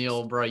 be racist.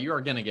 Daniel, bro. You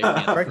are gonna get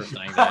canceled for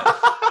saying that.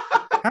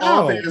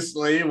 How?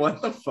 Obviously,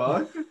 what the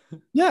fuck?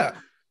 Yeah.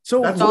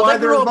 So That's No, why they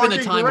grew they're up in a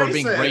fucking time where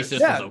being racist. racist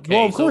yeah, was okay.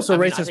 well, of course So,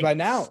 they're I mean, I racist think by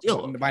now.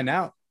 still okay. By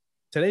now,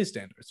 today's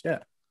standards. Yeah.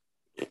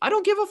 I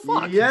don't give a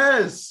fuck.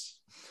 Yes.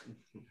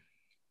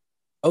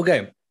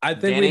 Okay, I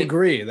think Danny? we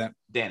agree that.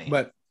 Danny,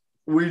 But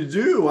We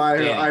do.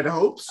 I'd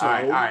hope so.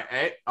 All right.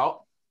 Hey,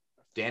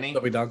 Danny,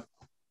 What we done?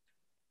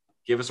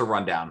 give us a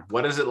rundown.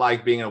 What is it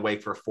like being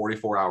awake for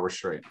 44 hours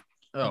straight?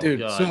 Oh, Dude,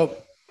 God. so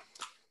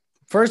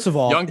first of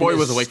all, Young boy it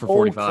was is awake for soul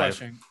 45.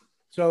 crushing.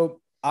 So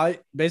I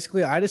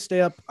had to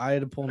stay up. I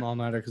had to pull an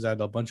all-nighter because I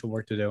had a bunch of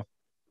work to do.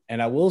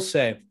 And I will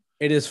say,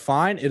 it is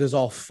fine. It is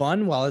all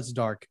fun while it's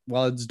dark.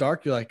 While it's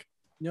dark, you're like,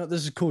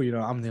 this is cool.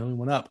 I'm the only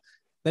one up.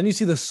 Then you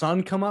see the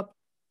sun come up,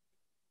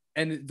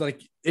 and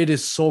it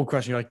is soul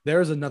crushing. You're like,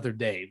 there's another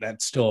day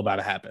that's still about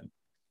to happen.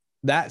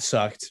 That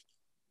sucked.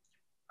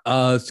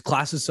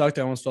 Classes sucked.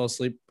 I almost fell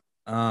asleep.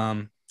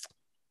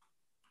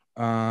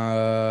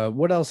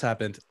 What else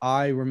happened?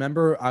 I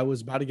remember I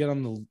was about to get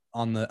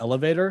on the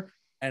elevator,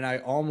 and I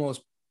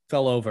almost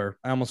fell over.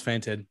 I almost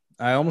fainted.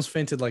 I almost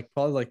fainted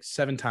probably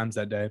 7 times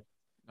that day.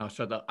 Oh,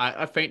 shut up.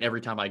 I faint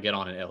every time I get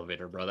on an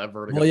elevator, bro. That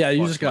vertigo. Well, yeah,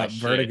 you fucks just my got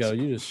vertigo.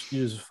 shit.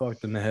 You just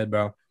fucked in the head,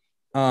 bro.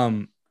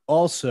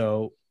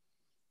 Also,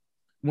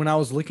 when I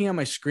was looking at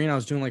my screen, I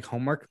was doing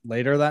homework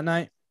later that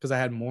night because I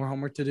had more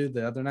homework to do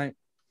the other night.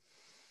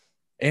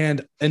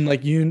 And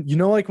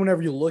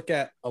whenever you look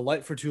at a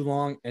light for too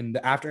long and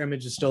the after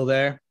image is still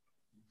there.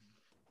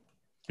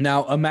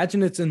 Now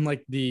imagine it's in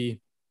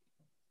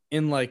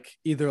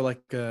either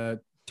a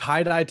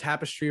tie-dye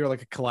tapestry or a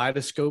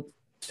kaleidoscope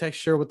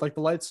texture with the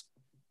lights.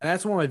 And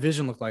that's what my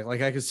vision looked like.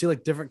 I could see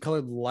different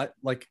colored light.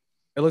 It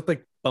looked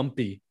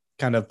bumpy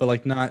kind of,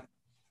 but not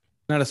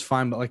as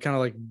fine, but kind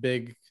of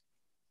big,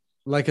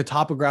 a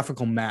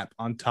topographical map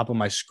on top of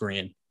my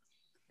screen.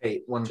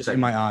 Hey, one Just second.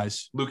 in my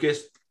eyes.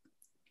 Lucas,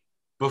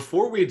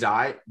 before we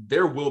die,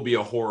 there will be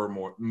a horror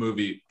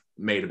movie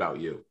made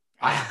about you.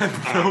 I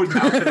have no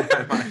doubt in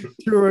my mind.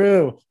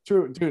 True,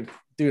 dude.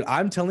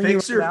 I'm telling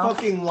Fix you your right now,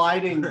 fucking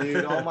lighting,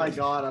 dude. Oh my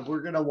god, we're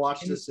gonna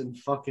watch this and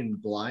fucking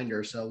blind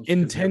ourselves.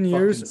 In with your 10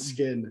 years- fucking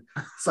skin.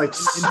 It's like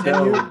in 10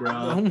 snow, years, bro.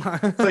 oh my,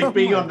 It's like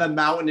being on the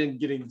mountain and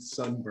getting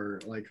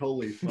sunburnt.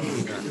 Holy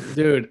fuck.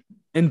 dude.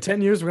 In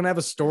 10 years, we're gonna have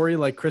a story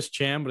like Chris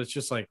Chan, but it's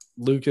just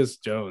Lucas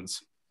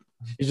Jones.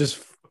 He's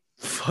just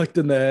fucked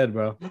in the head,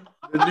 bro.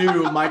 The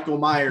new Michael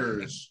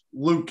Myers,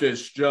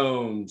 Lucas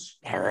Jones.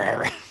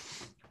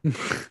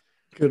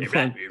 Good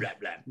one.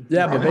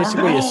 Yeah, but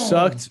basically it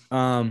sucked.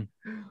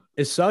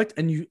 It sucked,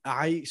 and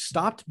I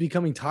stopped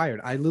becoming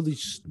tired. I literally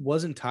just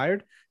wasn't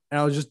tired, and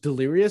I was just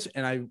delirious.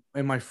 And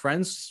my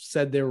friends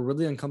said they were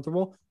really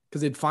uncomfortable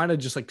because they'd find I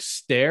just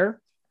stare,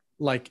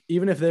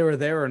 even if they were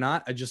there or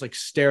not, I just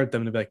stare at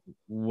them and be like,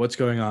 "What's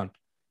going on?"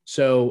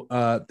 So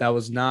that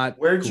was not.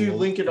 Where'd you cool.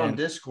 link it on And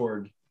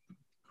Discord?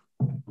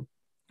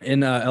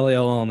 in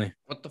LAL only.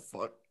 What the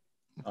fuck?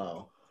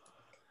 Oh.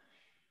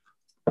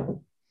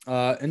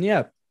 And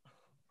yeah,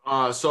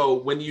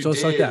 So when you so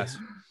it's like that.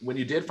 when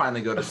you did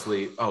finally go to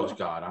sleep, oh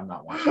god, I'm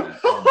not watching that.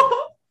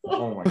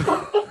 Oh my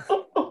god.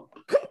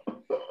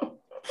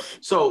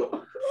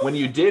 So when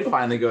you did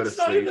finally go to It's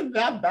not sleep, even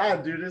that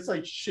bad, dude. It's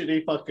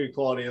shitty fucking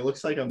quality. It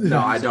looks like I'm. No,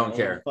 I don't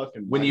care.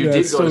 Fucking when you Yeah, did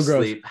it's go so to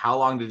gross. sleep, how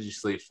long did you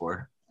sleep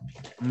for?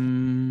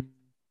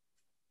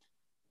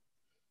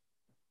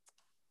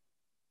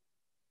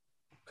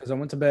 Because I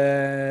went to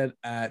bed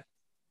at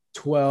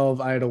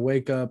 12. I had to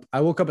wake up.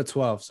 I woke up at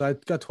 12. So I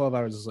got 12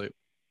 hours of sleep,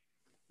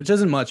 which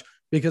isn't much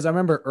because I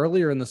remember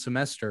earlier in the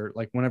semester,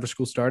 whenever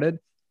school started,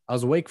 I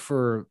was awake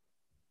for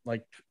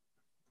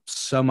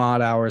some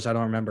odd hours. I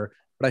don't remember,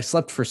 but I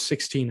slept for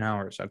 16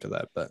 hours after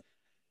that. But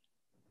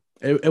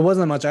it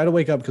wasn't that much. I had to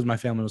wake up because my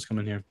family was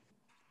coming here.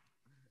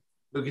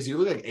 Lucas, you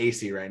look like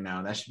AC right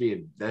now. That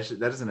should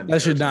doesn't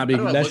That should not be.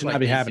 How do I That look should like not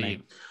be AC?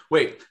 happening.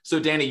 Wait, so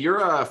Danny, you're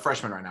a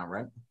freshman right now,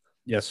 right?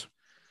 Yes.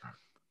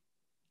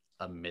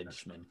 A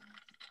midshman.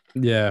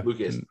 Yeah.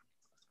 Lucas,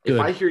 Good. if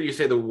I hear you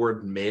say the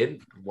word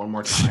mid one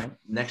more time,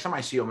 next time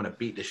I see you, I'm gonna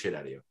beat the shit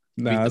out of you.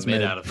 No, Beat that's the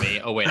mid mid. out of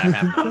me. Oh wait, I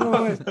have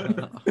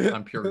not.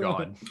 I'm pure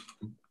god.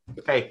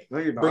 Hey, No,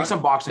 you're bring not.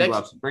 some boxing Next-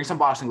 gloves. Bring some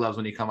boxing gloves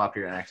when you come up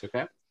here next,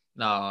 okay?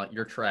 No,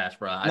 you're trash,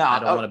 bro. I No,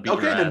 don't want to beat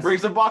okay, your then ass. bring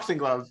some boxing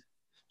gloves.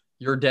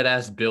 You're dead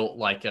ass built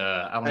like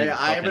I don't Hey, even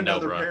I have fucking know,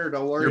 another bro. pair.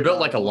 Don't worry. You're built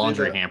about like a it. We'll do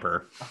laundry that.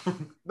 hamper.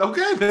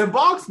 Okay, then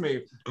box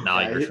me. No,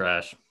 Yeah, you're he-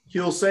 trash.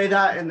 He'll say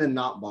that and then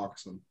not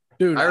box him.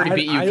 Dude, I already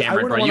beat you, Cameron,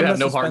 wouldn't bro. wanna You have mess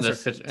no with part in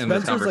this Spencer. in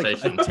this Spencer's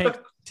conversation. Like a tank.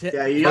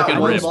 Yeah, you Broken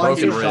got one ribs,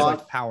 lucky broken ribs.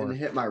 shot Power. and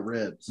hit my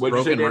ribs. What'd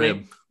you say, Broken Danny?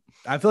 rib.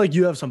 I feel like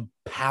you have some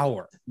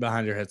power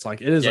behind your hits.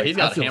 It is Yeah, he's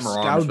I got feel hammer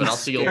scared. arms, but I'll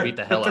see you'll beat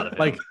the hell out of him.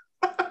 Like,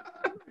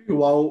 You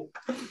won't.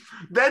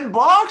 Then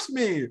box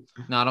me.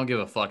 No, I don't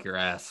give a fuck your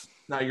ass.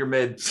 No, you're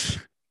mid.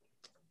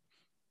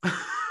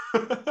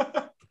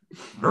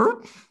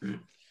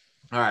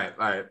 All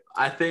right.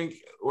 I think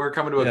we're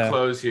coming to a Yeah.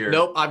 close here.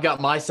 Nope, I've got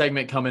my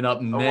segment coming up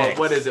Oh, next.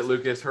 what is it,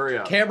 Lucas? Hurry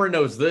up. Cameron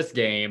knows this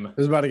game.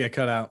 this is about to get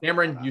cut out.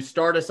 Cameron, you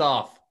start us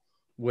off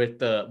with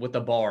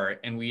the bar,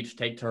 and we each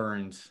take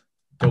turns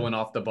going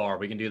off the bar.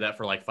 We can do that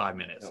for like 5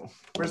 minutes.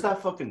 Where's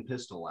that fucking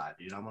pistol at,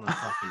 dude? I'm gonna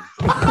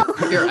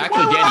fucking. Here,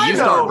 actually, What do Danny, I you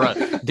know? start,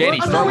 bro. Danny,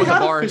 What? I start thought with we the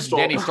had a bar. pistol.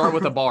 Danny, start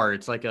with the bar.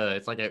 It's like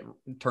a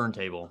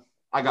turntable.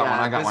 I got one.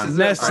 I got this one. is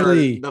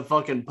Nestle. for the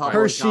fucking public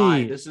Hershey.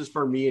 eye. This is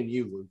for me and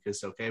you,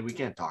 Lucas. Okay, we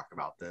can't talk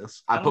about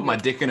this. I put my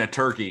dick in a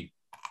turkey.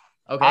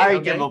 Okay. I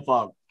okay. give a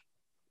fuck.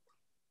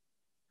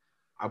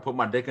 I put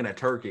my dick in a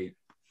turkey.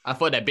 I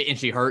thought that bit and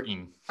she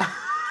hurting.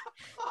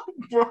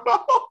 Bro.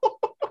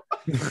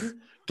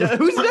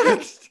 Who's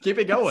next? Keep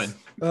it going.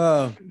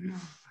 I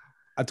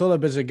told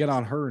that bitch to get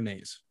on her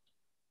knees.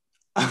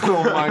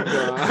 Oh my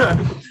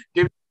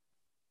god.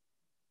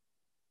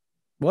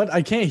 What?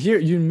 I can't hear.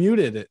 You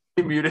muted it.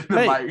 He muted the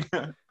Hey.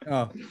 mic.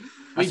 Oh,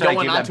 We That's right,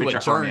 going give on that to a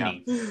bitch a hernia.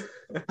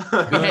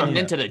 journey. We heading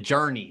into the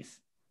journeys.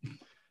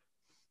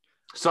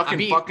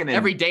 Sucking fucking in-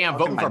 every day I'm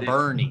fucking voting my for dick.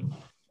 Bernie.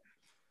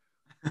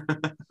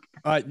 all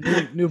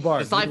right. New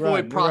bar. The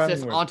xiphoid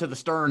process onto the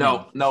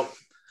sternum. No.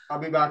 I'll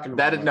be back in a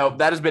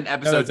That has been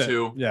episode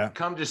 2. Yeah.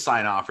 Come just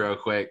sign off real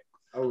quick.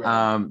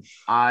 Okay.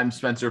 I'm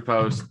Spencer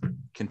Post,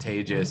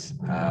 Contagious,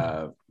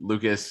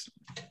 Lucas.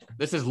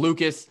 This is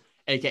Lucas,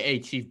 aka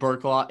Chief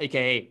Birdclaw,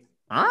 aka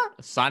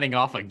signing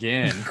off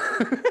again.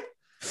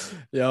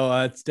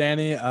 Yo, it's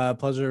Danny.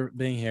 Pleasure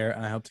being here.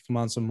 I hope to come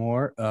on some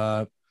more.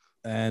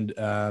 And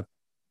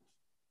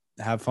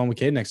have fun with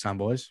Cade next time,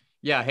 boys.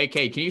 Yeah, hey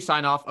Kate, can you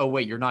sign off? Oh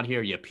wait, you're not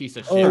here, you piece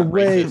of shit. Oh,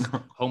 wait.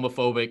 Racist,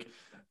 homophobic.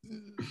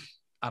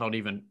 I don't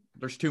even.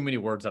 There's too many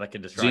words that I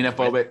can describe.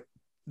 Xenophobic.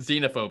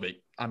 Xenophobic.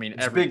 I mean,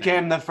 It's everything.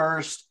 became the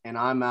first, and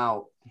I'm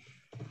out.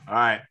 All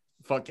right.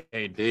 Fuck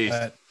Cade. Peace.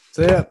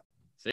 See ya.